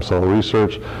of stem cell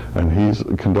research, and he's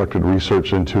conducted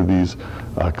research into these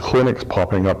clinics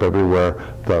popping up everywhere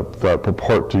that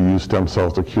purport to use stem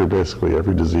cells to cure basically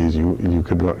every disease you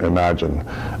could imagine.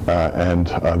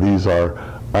 These are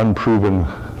unproven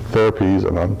therapies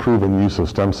and unproven use of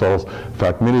stem cells. In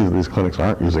fact, many of these clinics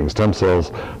aren't using stem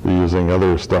cells. They're using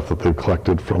other stuff that they've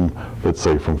collected from, let's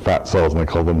say, from fat cells, and they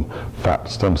call them fat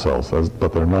stem cells,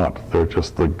 but they're not. They're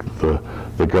just the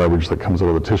garbage that comes out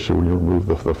of the tissue when you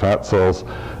remove the fat cells,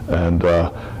 and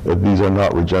these are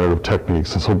not regenerative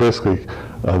techniques. And so basically,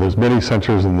 there's many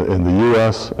centers in the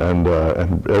U.S. and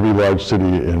every large city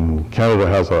in Canada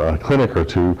has a clinic or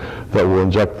two that will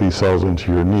inject these cells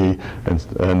into your knee.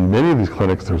 And many of these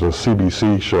clinics, there's a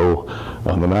CBC show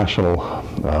on the national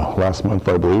last month,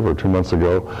 I believe, or 2 months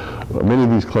ago. Many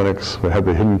of these clinics that have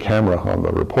the hidden camera on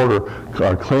the reporter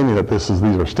are claiming that these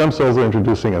are stem cells they're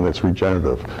introducing, and it's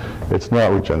regenerative. It's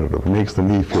not regenerative. It makes the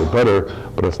knee feel better,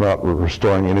 but it's not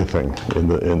restoring anything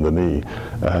in the knee.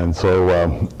 And so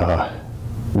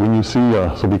when you see,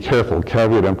 so be careful,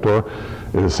 caveat emptor,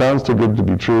 if it sounds too good to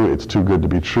be true, it's too good to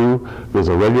be true. There's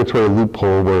a regulatory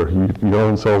loophole where your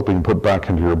own cells being put back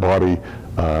into your body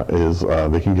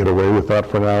they can get away with that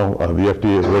for now. The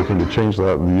FDA is working to change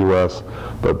that in the US,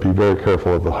 but be very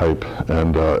careful of the hype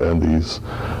and these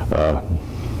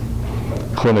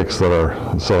clinics that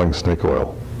are selling snake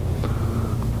oil.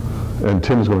 And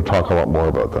Tim's going to talk a lot more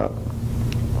about that.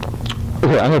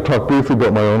 Okay, I'm going to talk briefly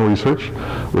about my own research,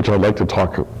 which I'd like to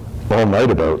talk all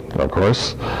night about, of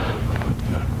course.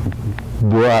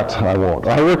 But I won't.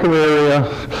 I work in the area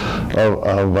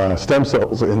of stem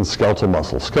cells in skeletal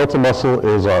muscle. Skeletal muscle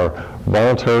is our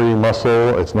voluntary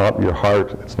muscle. It's not your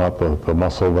heart. It's not the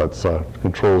muscle that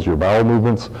controls your bowel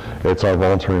movements. It's our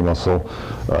voluntary muscle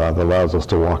that allows us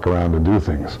to walk around and do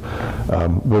things.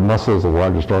 The muscle is the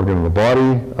largest organ in the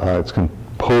body. It's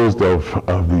composed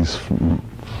of these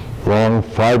long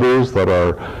fibers that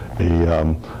are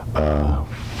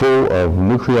full of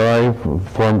nuclei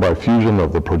formed by fusion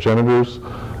of the progenitors,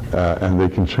 and they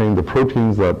contain the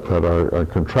proteins that are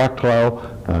contractile.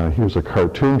 Here's a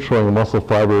cartoon showing a muscle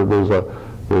fiber.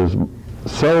 There's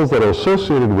cells that are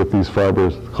associated with these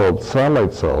fibers called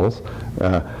satellite cells,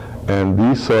 and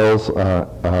these cells, a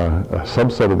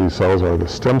subset of these cells are the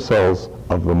stem cells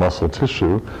of the muscle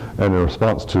tissue, and in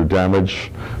response to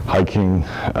damage, hiking,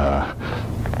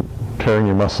 tearing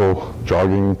your muscle,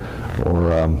 jogging,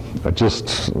 or just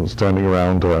standing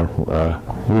around,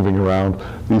 moving around,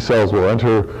 these cells will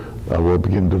will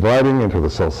begin dividing into the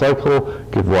cell cycle,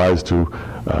 give rise to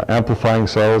amplifying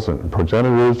cells and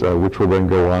progenitors, which will then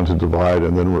go on to divide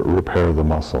and then repair the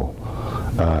muscle.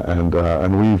 And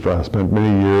we've spent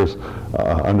many years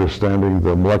understanding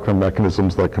the molecular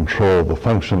mechanisms that control the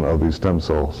function of these stem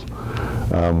cells.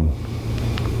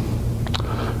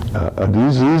 A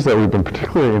disease that we've been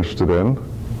particularly interested in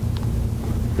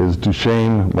is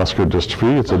Duchenne muscular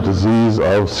dystrophy. It's a disease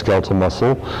of skeletal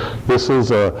muscle. This is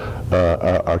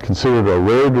considered a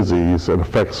rare disease. It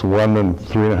affects 1 in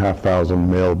 3,500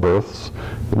 male births.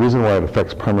 The reason why it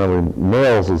affects primarily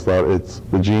males is that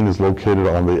the gene is located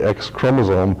on the X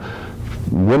chromosome.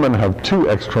 Women have 2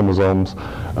 X chromosomes,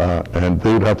 and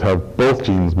they would have to have both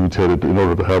genes mutated in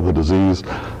order to have the disease.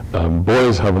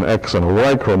 Boys have an X and a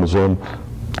Y chromosome,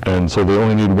 and so they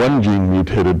only need 1 gene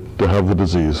mutated to have the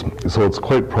disease. So it's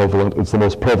quite prevalent. It's the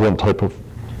most prevalent type of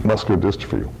muscular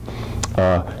dystrophy.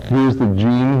 Here's the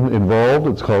gene involved.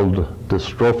 It's called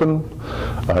dystrophin.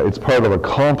 It's part of a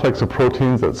complex of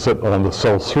proteins that sit on the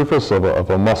cell surface of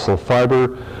a muscle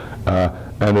fiber,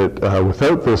 and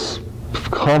without this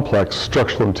complex,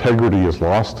 structural integrity is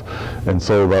lost, and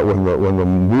so that when the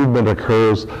movement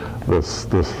occurs, the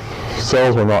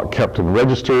cells are not kept in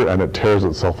register, and it tears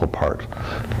itself apart.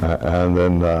 And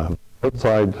then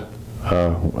outside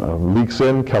leaks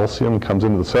in, calcium comes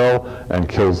into the cell and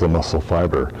kills the muscle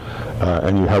fiber.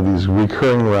 And you have these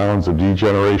recurring rounds of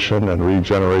degeneration and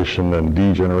regeneration and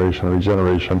degeneration and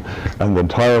regeneration, and the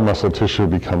entire muscle tissue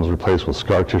becomes replaced with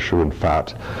scar tissue and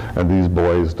fat. And these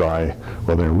boys die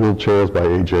when they're in wheelchairs by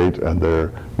age 8, and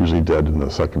they're usually dead in the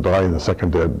second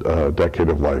decade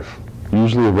of life.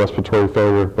 Usually of respiratory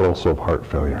failure, but also of heart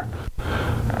failure.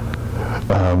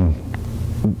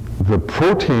 The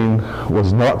protein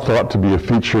was not thought to be a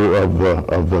feature of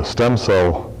the stem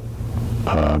cell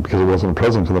because it wasn't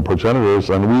present in the progenitors,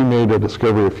 and we made a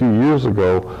discovery a few years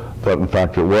ago that in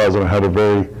fact it was, and it had a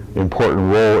very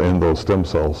important role in those stem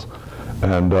cells.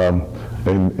 And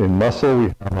in muscle,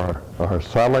 we have our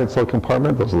satellite cell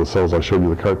compartment. Those are the cells I showed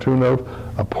you the cartoon of.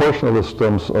 A portion of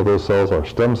those cells are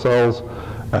stem cells,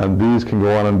 and these can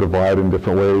go on and divide in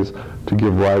different ways to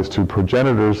give rise to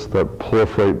progenitors that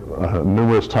proliferate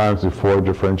numerous times before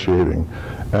differentiating.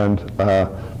 And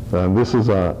this is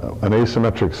an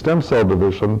asymmetric stem cell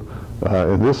division.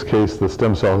 In this case, the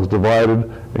stem cell has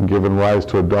divided and given rise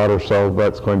to a daughter cell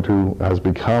has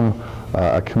become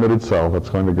a committed cell that's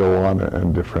going to go on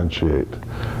and differentiate.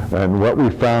 And what we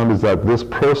found is that this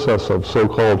process of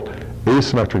so-called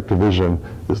asymmetric division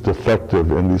is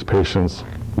defective in these patients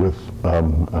with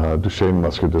Duchenne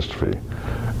muscular dystrophy.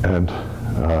 And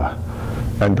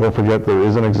don't forget, there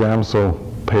is an exam, so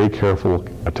pay careful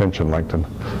attention, Langton.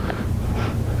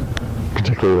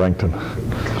 Particularly Langton.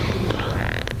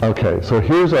 Okay, so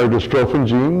here's our dystrophin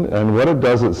gene, and what it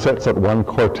does, it sets at one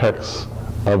cortex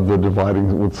of the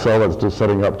dividing cell that's just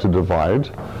setting up to divide,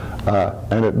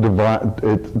 and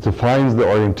it defines the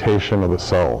orientation of the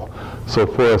cell. So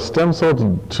for a stem cell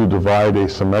to divide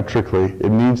asymmetrically, it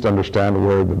needs to understand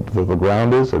where the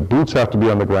ground is. Its boots have to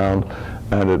be on the ground,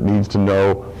 and it needs to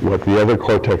know what the other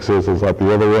cortex is at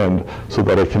the other end, so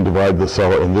that it can divide the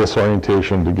cell in this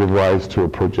orientation to give rise to a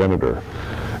progenitor.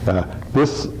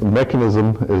 This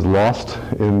mechanism is lost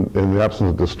in the absence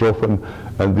of dystrophin,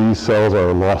 and these cells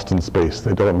are lost in space.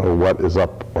 They don't know what is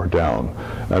up or down.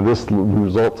 And this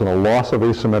results in a loss of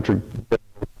asymmetric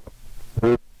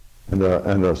and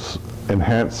an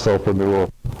enhanced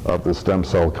self-renewal of the stem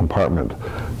cell compartment.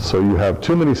 So you have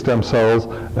too many stem cells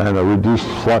and a reduced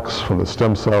flux from the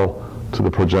stem cell to the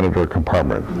progenitor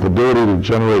compartment. The ability to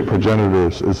generate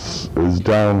progenitors is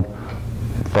down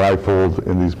fivefold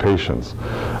in these patients.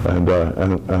 And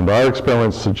our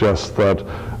experiments suggest that,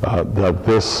 that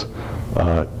this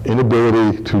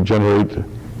inability to generate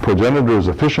progenitors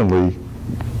efficiently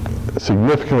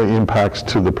significantly impacts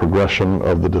to the progression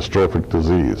of the dystrophic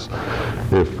disease.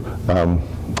 We've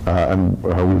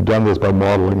done this by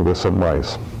modeling this in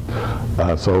mice.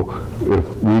 So if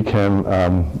we can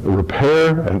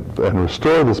repair and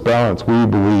restore this balance, we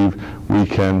believe we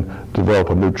can develop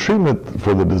a new treatment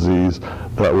for the disease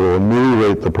that will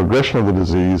ameliorate the progression of the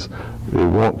disease. It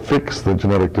won't fix the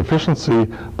genetic deficiency,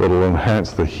 but it will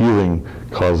enhance the healing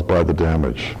caused by the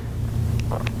damage.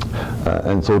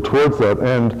 And so towards that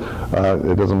end,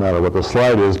 it doesn't matter what the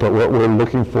slide is, but what we're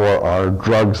looking for are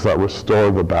drugs that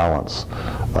restore the balance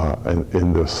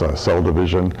in this cell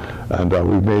division. And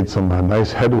we've made some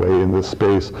nice headway in this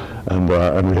space, and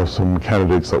we have some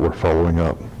candidates that we're following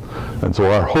up. And so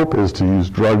our hope is to use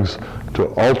drugs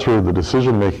to alter the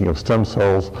decision-making of stem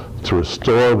cells to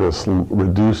restore this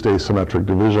reduced asymmetric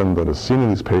division that is seen in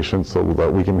these patients so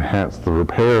that we can enhance the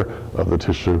repair of the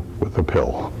tissue with a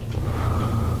pill.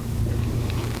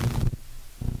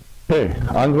 Okay,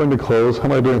 I'm going to close. How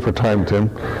am I doing for time, Tim?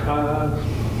 3,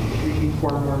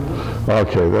 4 more minutes.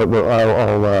 Okay,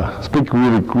 I'll speak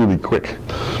really quick.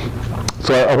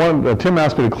 So Tim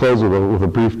asked me to close with a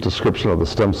brief description of the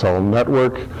stem cell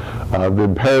network. The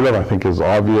imperative, I think, is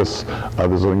obvious.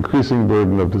 There's an increasing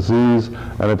burden of disease,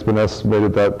 and it's been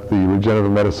estimated that the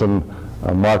regenerative medicine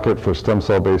market for stem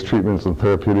cell-based treatments and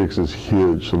therapeutics is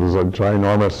huge. So there's a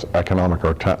ginormous economic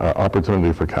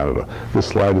opportunity for Canada. This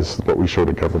slide is what we show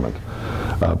to government.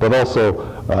 But also,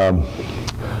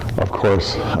 of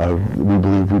course, we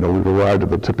believe we've arrived at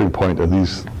the tipping point, and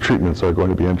these treatments are going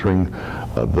to be entering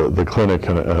the clinic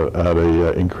at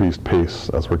an increased pace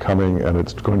as we're coming, and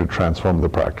it's going to transform the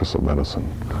practice of medicine.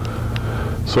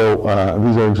 So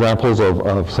these are examples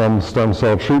of some stem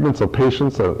cell treatments of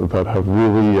patients that have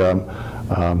really,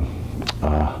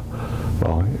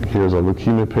 well, here's a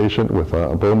leukemia patient with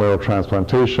a bone marrow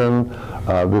transplantation.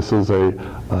 This is a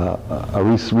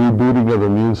rebooting of the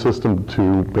immune system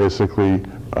to basically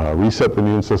reset the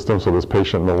immune system so this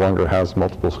patient no longer has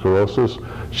multiple sclerosis.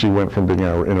 She went from being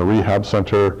in a rehab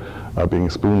center, being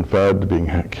spoon-fed, being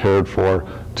cared for,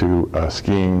 to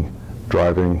skiing,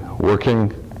 driving,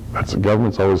 working. The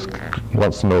government always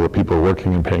wants to know that people are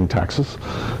working and paying taxes.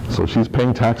 So she's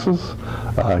paying taxes.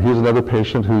 Here's another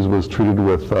patient who was treated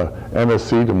with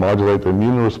MSC to modulate the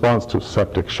immune response to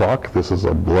septic shock. This is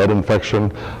a blood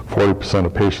infection. 40%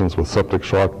 of patients with septic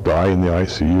shock die in the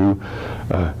ICU.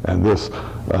 And this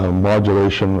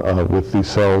modulation with these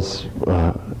cells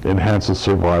enhances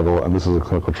survival, and this is a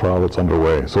clinical trial that's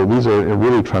underway. So these are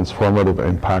really transformative,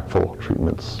 impactful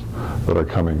treatments that are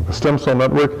coming. The Stem Cell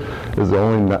Network is the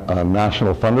only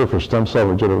national funder for stem cell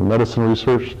regenerative medicine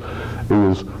research. It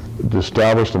was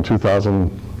established in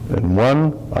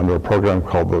 2001 under a program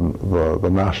called the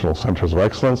National Centers of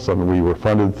Excellence, and we were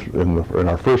funded in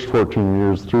our first 14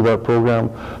 years through that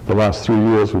program. The last 3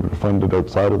 years we've been funded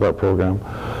outside of that program.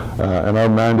 And our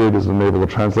mandate is to enable the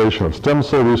translation of stem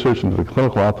cell research into the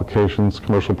clinical applications,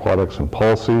 commercial products, and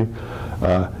policy.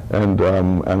 And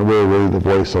we're really the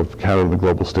voice of Canada on the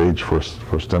global stage for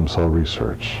stem cell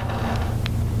research.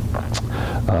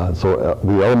 So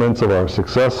the elements of our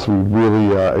success, we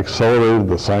really accelerated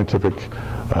the scientific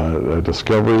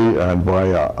discovery, and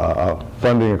by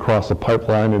funding across the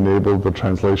pipeline enabled the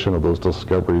translation of those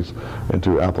discoveries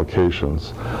into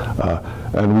applications.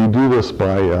 And we do this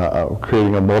by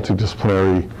creating a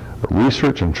multidisciplinary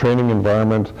research and training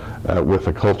environment with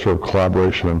a culture of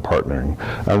collaboration and partnering.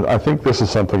 And I think this is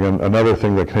something, another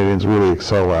thing that Canadians really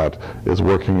excel at is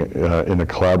working in a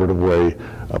collaborative way,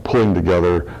 pulling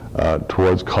together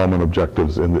towards common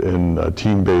objectives in a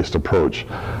team-based approach.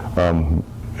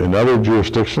 In other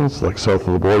jurisdictions, like south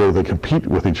of the border, they compete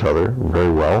with each other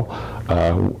very well.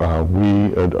 Our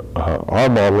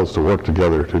model is to work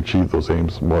together to achieve those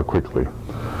aims more quickly.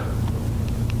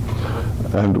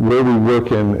 And where we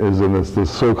work in is in this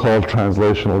so-called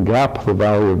translational gap, the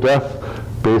valley of death.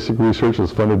 Basic research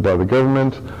is funded by the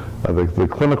government. The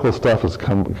clinical stuff is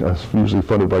usually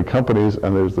funded by companies,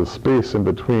 and there's this space in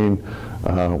between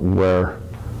where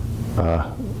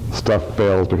stuff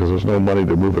fails because there's no money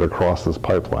to move it across this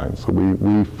pipeline. So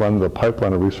we fund the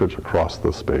pipeline of research across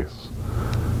this space.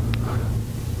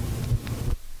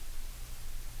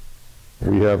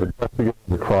 We have investigators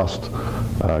across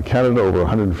Canada, over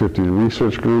 150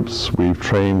 research groups. We've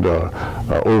trained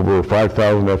over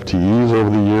 5,000 FTEs over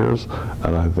the years,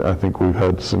 and I think we've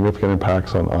had significant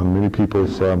impacts on many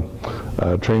people's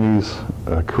trainees'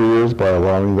 careers by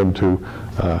allowing them to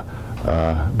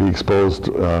be exposed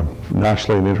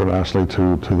nationally and internationally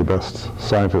to the best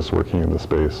scientists working in the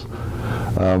space.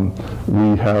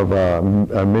 We have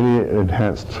many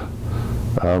enhanced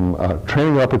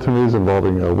training opportunities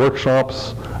involving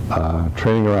workshops,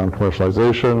 training around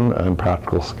commercialization, and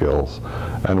practical skills.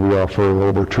 And we offer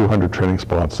over 200 training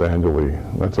spots annually.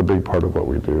 That's a big part of what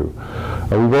we do.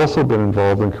 We've also been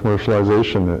involved in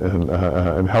commercialization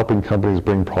and helping companies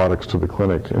bring products to the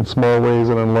clinic in small ways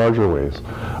and in larger ways.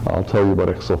 I'll tell you about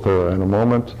Exothera in a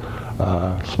moment.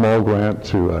 Small grant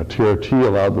to TRT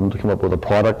allowed them to come up with a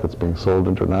product that's being sold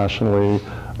internationally.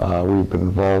 We've been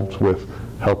involved with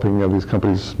helping these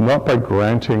companies, not by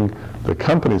granting the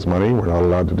company's money, we're not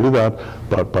allowed to do that,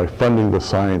 but by funding the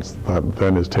science that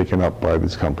then is taken up by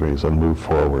these companies and moved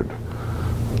forward.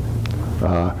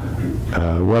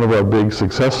 One of our big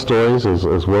success stories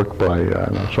is work by,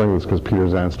 and I'm showing this because Peter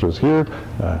Zanstra is here.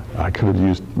 I could have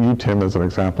used Tim as an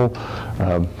example.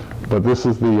 But this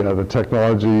is the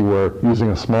technology where, using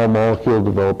a small molecule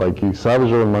developed by Guy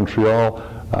Savageau in Montreal,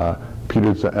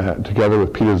 together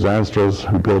with Peter Zanstras,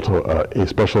 who built a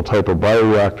special type of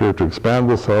bioreactor to expand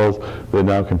the cells, they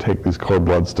now can take these cord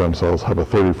blood stem cells, have a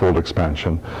 30-fold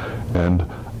expansion, and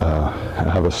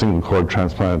have a single cord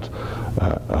transplant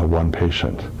one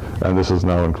patient. And this is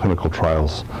now in clinical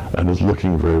trials and is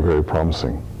looking very, very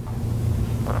promising.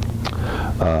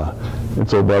 And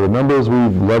so by the numbers,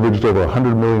 we've leveraged over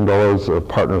 $100 million of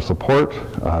partner support.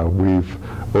 We've,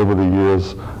 over the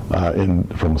years,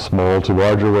 from small to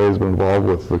larger ways, been involved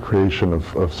with the creation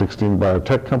of 16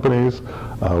 biotech companies.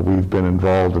 We've been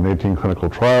involved in 18 clinical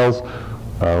trials.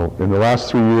 In the last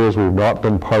 3 years, we've not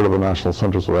been part of the National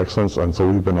Centers of Excellence, and so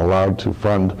we've been allowed to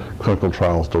fund clinical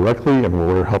trials directly, and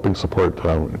we're helping support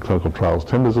clinical trials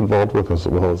Tim is involved with, as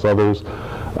well as others.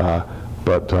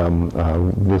 But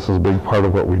this is a big part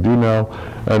of what we do now,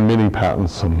 and many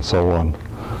patents and so on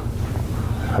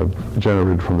have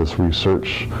generated from this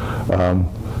research.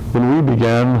 When we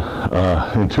began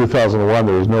in 2001,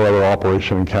 there was no other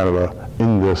operation in Canada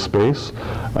in this space,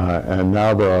 and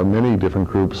now there are many different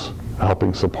groups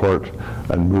helping support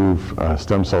and move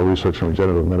stem cell research and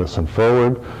regenerative medicine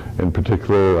forward. In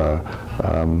particular,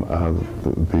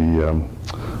 the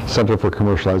Center for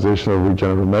Commercialization of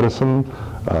Regenerative Medicine,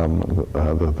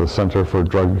 the Center for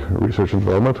Drug Research and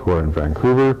Development, who are in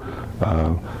Vancouver.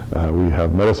 We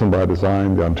have Medicine by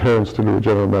Design, the Ontario Institute of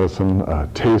Regenerative Medicine,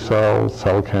 TACEL,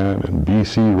 CellCan, and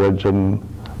BC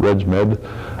RegMed.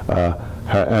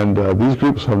 And these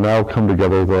groups have now come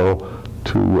together, though,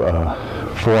 to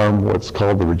form what's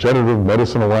called the Regenerative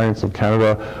Medicine Alliance of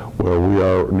Canada, where we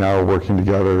are now working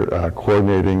together,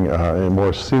 coordinating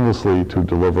more seamlessly to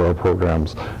deliver our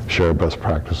programs, share best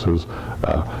practices,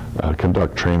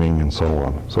 conduct training, and so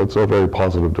on. So it's a very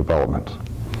positive development.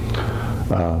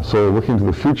 So looking to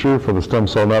the future for the Stem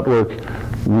Cell Network,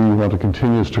 we want to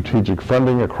continue strategic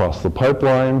funding across the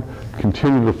pipeline,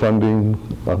 continue the funding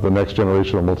of the next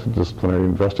generation of multidisciplinary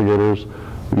investigators.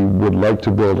 We would like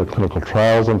to build a clinical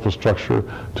trials infrastructure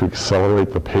to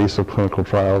accelerate the pace of clinical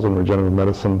trials in regenerative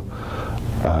medicine,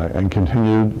 and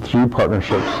continue through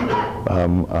partnerships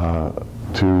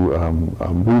to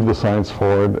move the science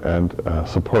forward and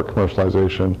support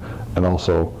commercialization, and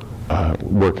also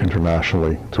work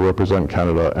internationally to represent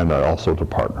Canada and also to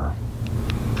partner.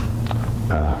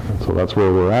 So that's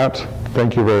where we're at.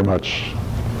 Thank you very much.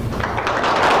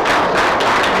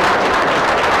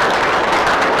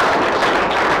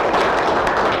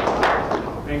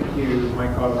 Thank you,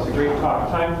 Michael. It was a great talk.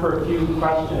 Time for a few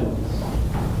questions.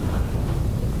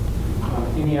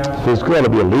 There's got to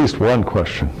be at least one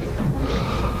question.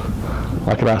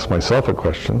 I can ask myself a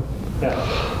question. Yeah.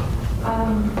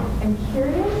 I'm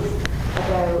curious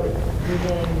about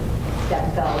using stem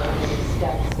cells in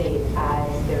step state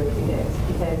as therapeutics,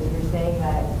 because you're saying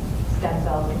that stem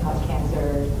cells can cause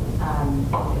cancer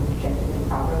if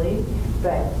improperly,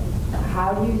 but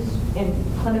how do you, in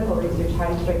clinical research, how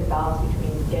do you strike the balance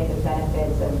between getting the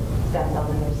benefits of stem cells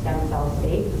in their stem cell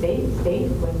state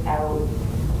without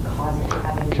causing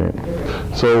having Okay.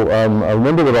 So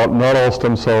remember that not all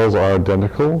stem cells are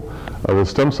identical. The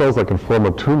stem cells that can form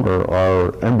a tumor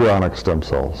are embryonic stem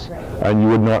cells, right, and you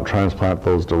would not transplant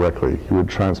those directly. You would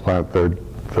transplant the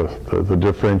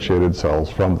differentiated cells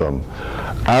from them.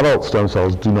 Adult stem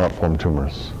cells do not form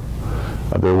tumors.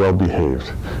 They're well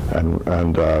behaved, and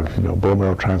bone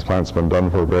marrow transplants have been done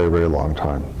for a very, very long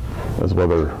time, as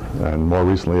well, and more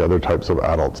recently other types of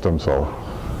adult stem cell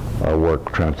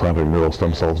work, transplanting neural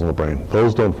stem cells in the brain.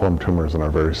 Those don't form tumors and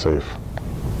are very safe.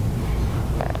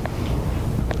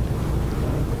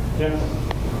 Yeah.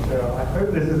 So I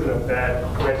hope this isn't a bad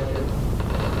question,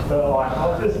 but I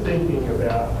was just thinking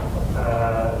about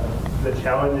the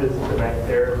challenges to make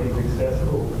therapies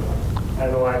accessible.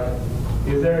 And like,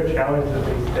 is there a challenge that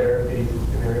these therapies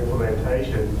in their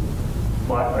implementation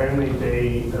might only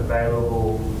be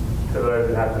available to those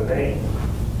that have the need?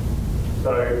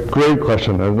 So, great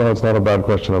question. No, it's not a bad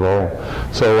question at all.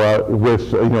 So with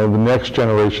the next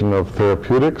generation of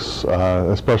therapeutics,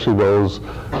 especially those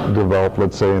developed,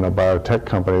 let's say, in a biotech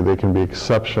company, they can be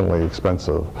exceptionally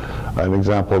expensive. An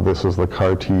example of this is the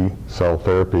CAR T cell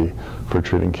therapy for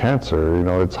treating cancer.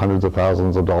 It's hundreds of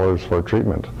thousands of dollars for a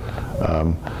treatment.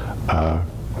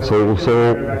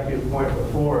 going back to your point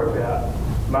before about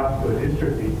muscular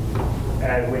dystrophy,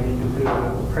 and when you consider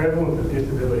that the prevalence of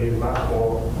disability is much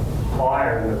more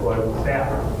higher in the global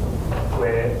south,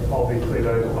 where obviously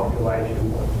those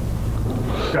populations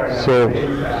don't have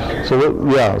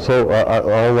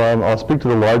I'll speak to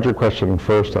the larger question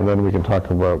first, and then we can talk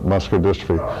about muscular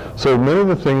dystrophy. So many of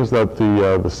the things that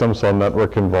the stem cell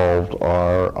network involved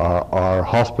are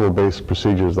hospital-based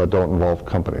procedures that don't involve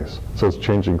companies. So it's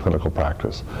changing clinical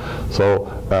practice. So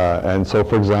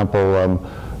for example,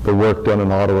 the work done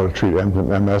in Ottawa to treat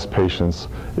MS patients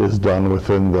is done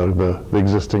within the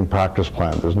existing practice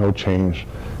plan. There's no change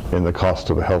in the cost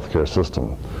of the healthcare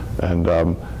system. And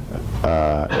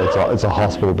it's a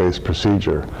hospital-based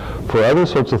procedure. For other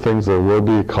sorts of things, there will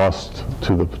be a cost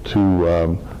to the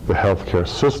healthcare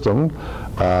system.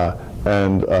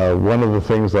 One of the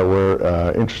things that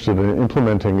we're interested in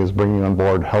implementing is bringing on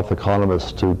board health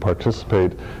economists to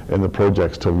participate in the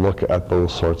projects to look at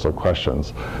those sorts of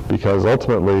questions. Because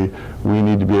ultimately, we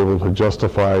need to be able to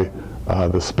justify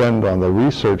the spend on the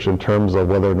research in terms of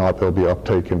whether or not there'll be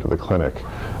uptake into the clinic,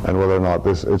 and whether or not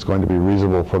it's going to be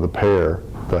reasonable for the payer,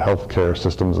 the healthcare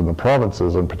systems in the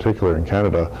provinces, in particular in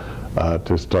Canada,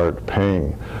 to start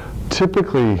paying.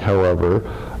 Typically, however,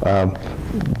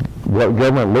 what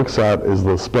government looks at is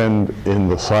the spend in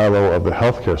the silo of the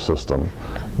healthcare system.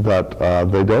 That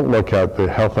they don't look at the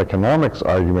health economics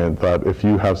argument that if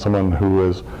you have someone who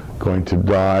is going to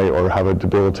die or have a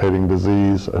debilitating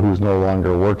disease, who's no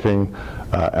longer working,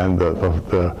 and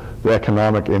the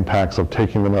economic impacts of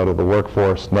taking them out of the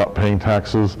workforce, not paying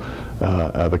taxes,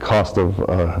 the cost of,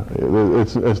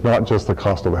 it's not just the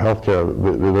cost of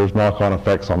healthcare, there's knock-on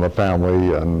effects on the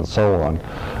family and so on.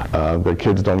 The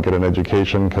kids don't get an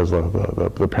education because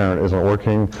the parent isn't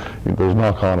working. There's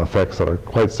knock-on effects that are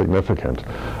quite significant.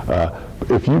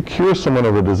 If you cure someone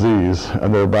of a disease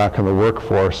and they're back in the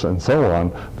workforce and so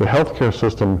on, the healthcare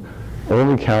system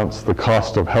only counts the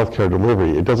cost of healthcare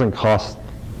delivery. It doesn't cost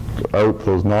out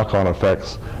those knock-on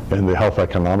effects in the health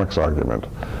economics argument.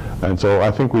 And so I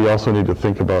think we also need to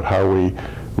think about how we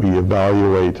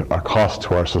evaluate our cost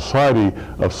to our society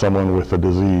of someone with a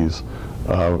disease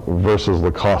versus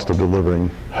the cost of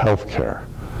delivering health care,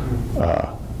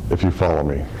 if you follow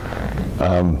me.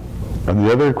 And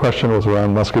the other question was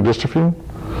around muscular dystrophy?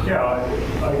 Yeah,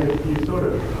 I guess you sort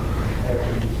of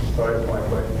answered both my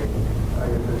questions. I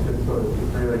guess it's just sort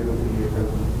of really good to hear from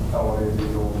someone who's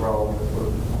in your role, sort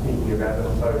of thinking about the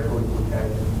social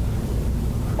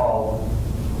implications of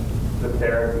the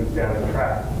therapies down the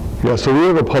track. Yeah, so we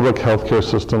have a public healthcare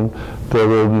system. There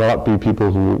will not be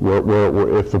people who,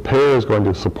 if the payer is going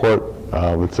to support,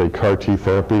 let's say, CAR T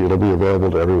therapy, it'll be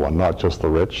available to everyone, not just the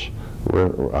rich.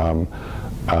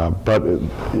 But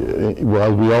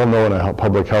as we all know, in a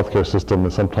public healthcare system,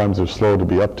 sometimes they're slow to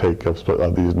be uptake of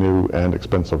these new and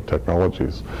expensive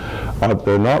technologies.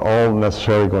 They're not all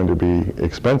necessarily going to be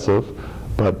expensive,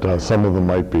 but some of them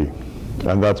might be.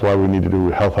 And that's why we need to do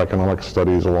health economic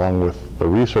studies along with the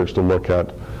research to look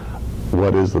at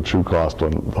what is the true cost,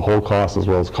 and the whole cost as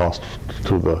well as cost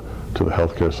to the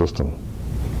healthcare system.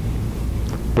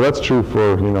 But that's true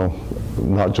for,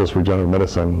 not just regenerative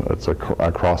medicine, it's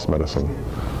across medicine.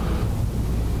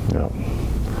 Yeah.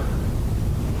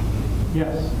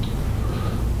 Yes.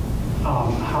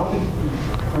 How did the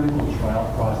clinical trial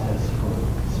process for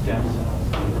stem cells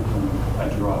differ from a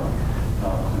drug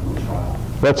clinical trial?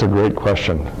 That's a great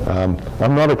question.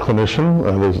 I'm not a clinician.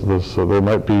 There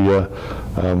might be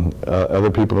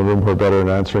other people in the room who are better at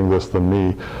answering this than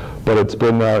me. But it's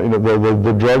been,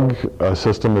 the drug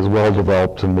system is well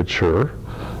developed and mature.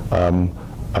 Both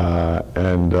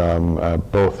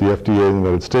the FDA in the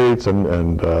United States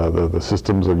and the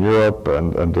systems in Europe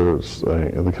and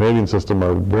the Canadian system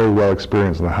are very well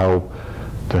experienced in how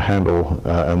to handle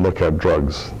and look at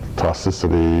drugs,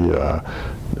 toxicity,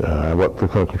 what the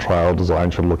clinical trial design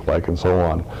should look like, and so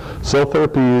on. Cell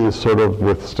therapy is sort of,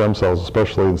 with stem cells,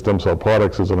 especially in stem cell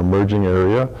products, is an emerging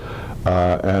area.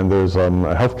 And there's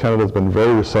Health Canada has been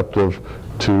very receptive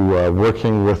to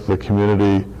working with the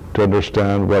community to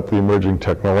understand what the emerging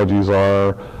technologies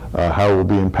are, how it will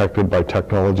be impacted by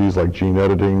technologies like gene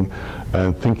editing,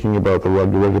 and thinking about the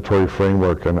regulatory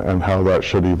framework and how that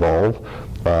should evolve.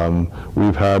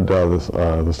 We've had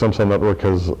the Stem Cell Network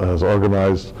has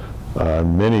organized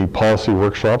many policy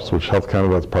workshops which Health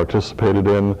Canada has participated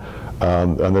in,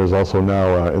 and there's also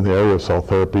now in the area of cell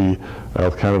therapy,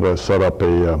 Health Canada has set up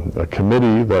a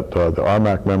committee that the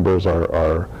RMAC members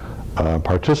are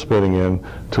participating in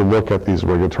to look at these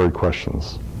regulatory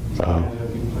questions.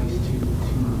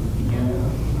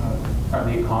 Are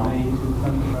they accommodating to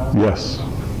clinical trials? Yes,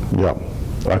 yeah,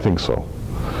 I think so.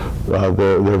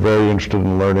 They're very interested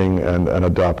in learning and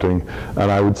adapting, and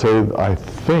I would say, I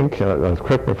think,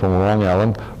 correct me if I'm wrong,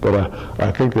 Alan, but I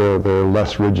think they're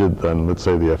less rigid than, let's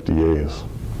say, the FDA is.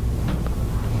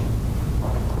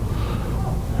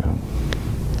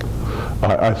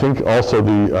 I think also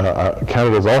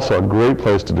Canada is also a great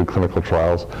place to do clinical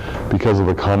trials because of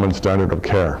the common standard of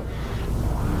care.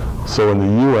 So in the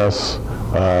U.S.,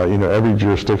 every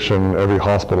jurisdiction, every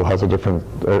hospital has a different,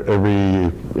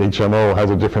 every HMO has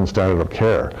a different standard of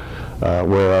care.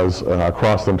 Whereas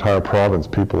across the entire province,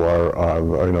 people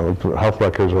health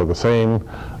records are the same,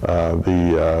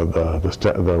 the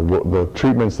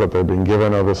treatments that they're being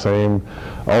given are the same.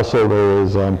 Also, there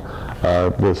is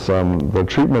the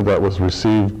treatment that was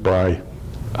received by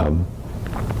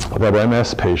that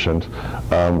MS patient.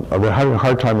 They're having a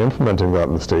hard time implementing that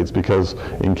in the States because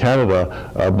in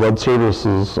Canada, Blood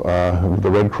Services, the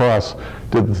Red Cross,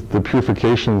 did the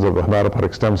purifications of the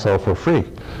hematopoietic stem cell for free.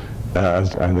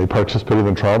 And they participated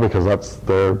in the trial because that's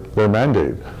their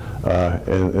mandate.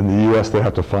 In the U.S., they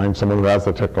have to find someone who has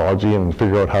the technology and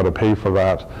figure out how to pay for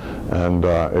that, and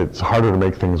it's harder to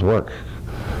make things work.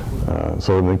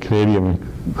 So in the Canadian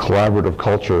collaborative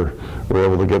culture, we're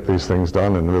able to get these things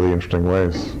done in really interesting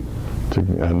ways.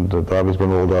 And that has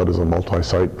been rolled out as a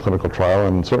multi-site clinical trial,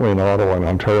 and certainly in Ottawa and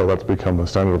Ontario, that's become the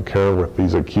standard of care with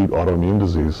these acute autoimmune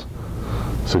disease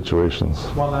situations.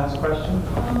 One last question.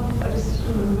 I just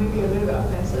maybe a little bit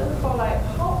offensive, but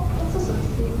what's the success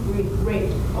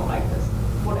rate of this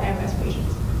for the MS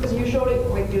patients? Because usually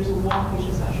there's one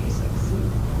patient actually succeed,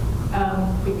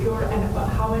 be cured, and but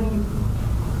how many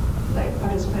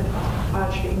participants are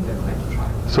actually in the clinical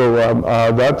trial? So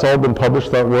that's all been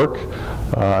published, that work.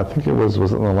 I think was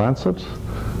it in the Lancet?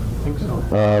 I think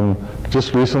so.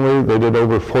 Just recently, they did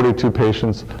over 42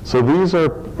 patients. So these are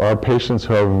patients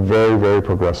who have very, very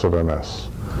progressive MS,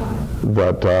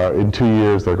 that in 2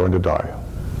 years they're going to die.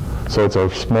 So it's a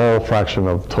small fraction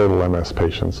of total MS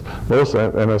patients. Most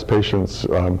MS patients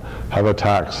have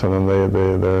attacks, and then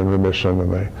they're in remission,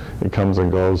 and it comes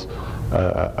and goes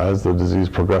as the disease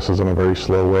progresses in a very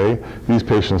slow way. These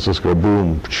patients just go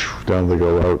boom, down they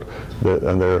go out,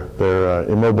 and they're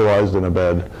immobilized in a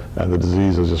bed, and the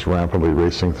disease is just rampantly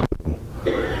racing through them.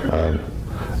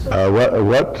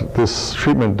 What this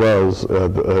treatment does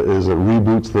is it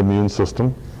reboots the immune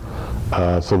system,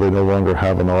 so they no longer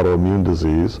have an autoimmune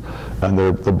disease, and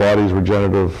the body's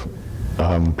regenerative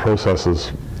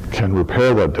processes can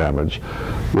repair that damage.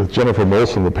 With Jennifer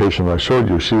Molson, the patient I showed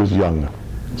you, she was young,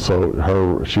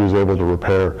 so she was able to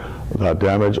repair that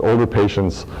damage. Older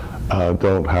patients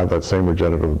don't have that same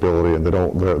regenerative ability, and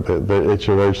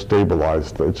they're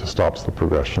stabilized. It just stops the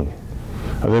progression.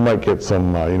 And they might get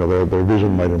some, their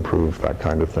vision might improve, that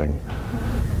kind of thing.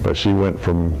 But she went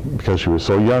from, because she was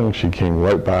so young, she came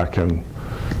right back and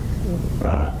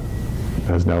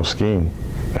is now skiing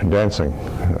and dancing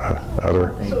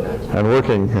and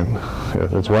working. And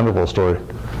it's a wonderful story.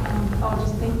 I was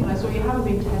just thinking, so you haven't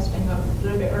been testing a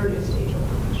little bit earlier stage of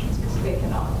the patients because they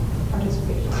cannot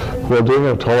participate in study? Well, doing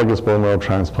an autologous bone marrow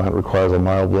transplant requires a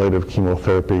mild blade of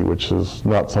chemotherapy, which is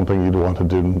not something you'd want to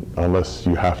do unless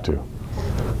you have to.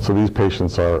 So these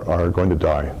patients are going to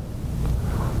die.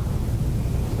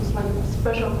 It's like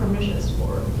special permissions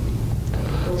for.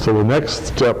 So the next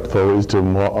step, though, is to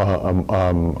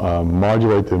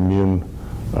modulate the immune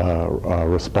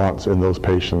response in those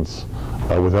patients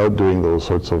without doing those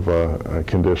sorts of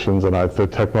conditions. And the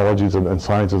technologies and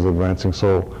science is advancing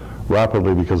so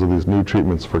rapidly because of these new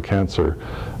treatments for cancer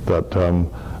that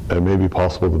it may be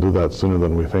possible to do that sooner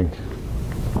than we think.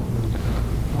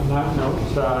 On that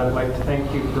note, I'd like to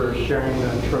thank you for sharing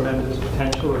the tremendous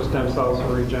potential of stem cells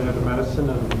for regenerative medicine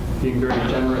and being very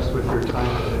generous with your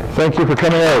time today. Thank you for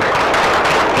coming out.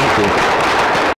 Thank you.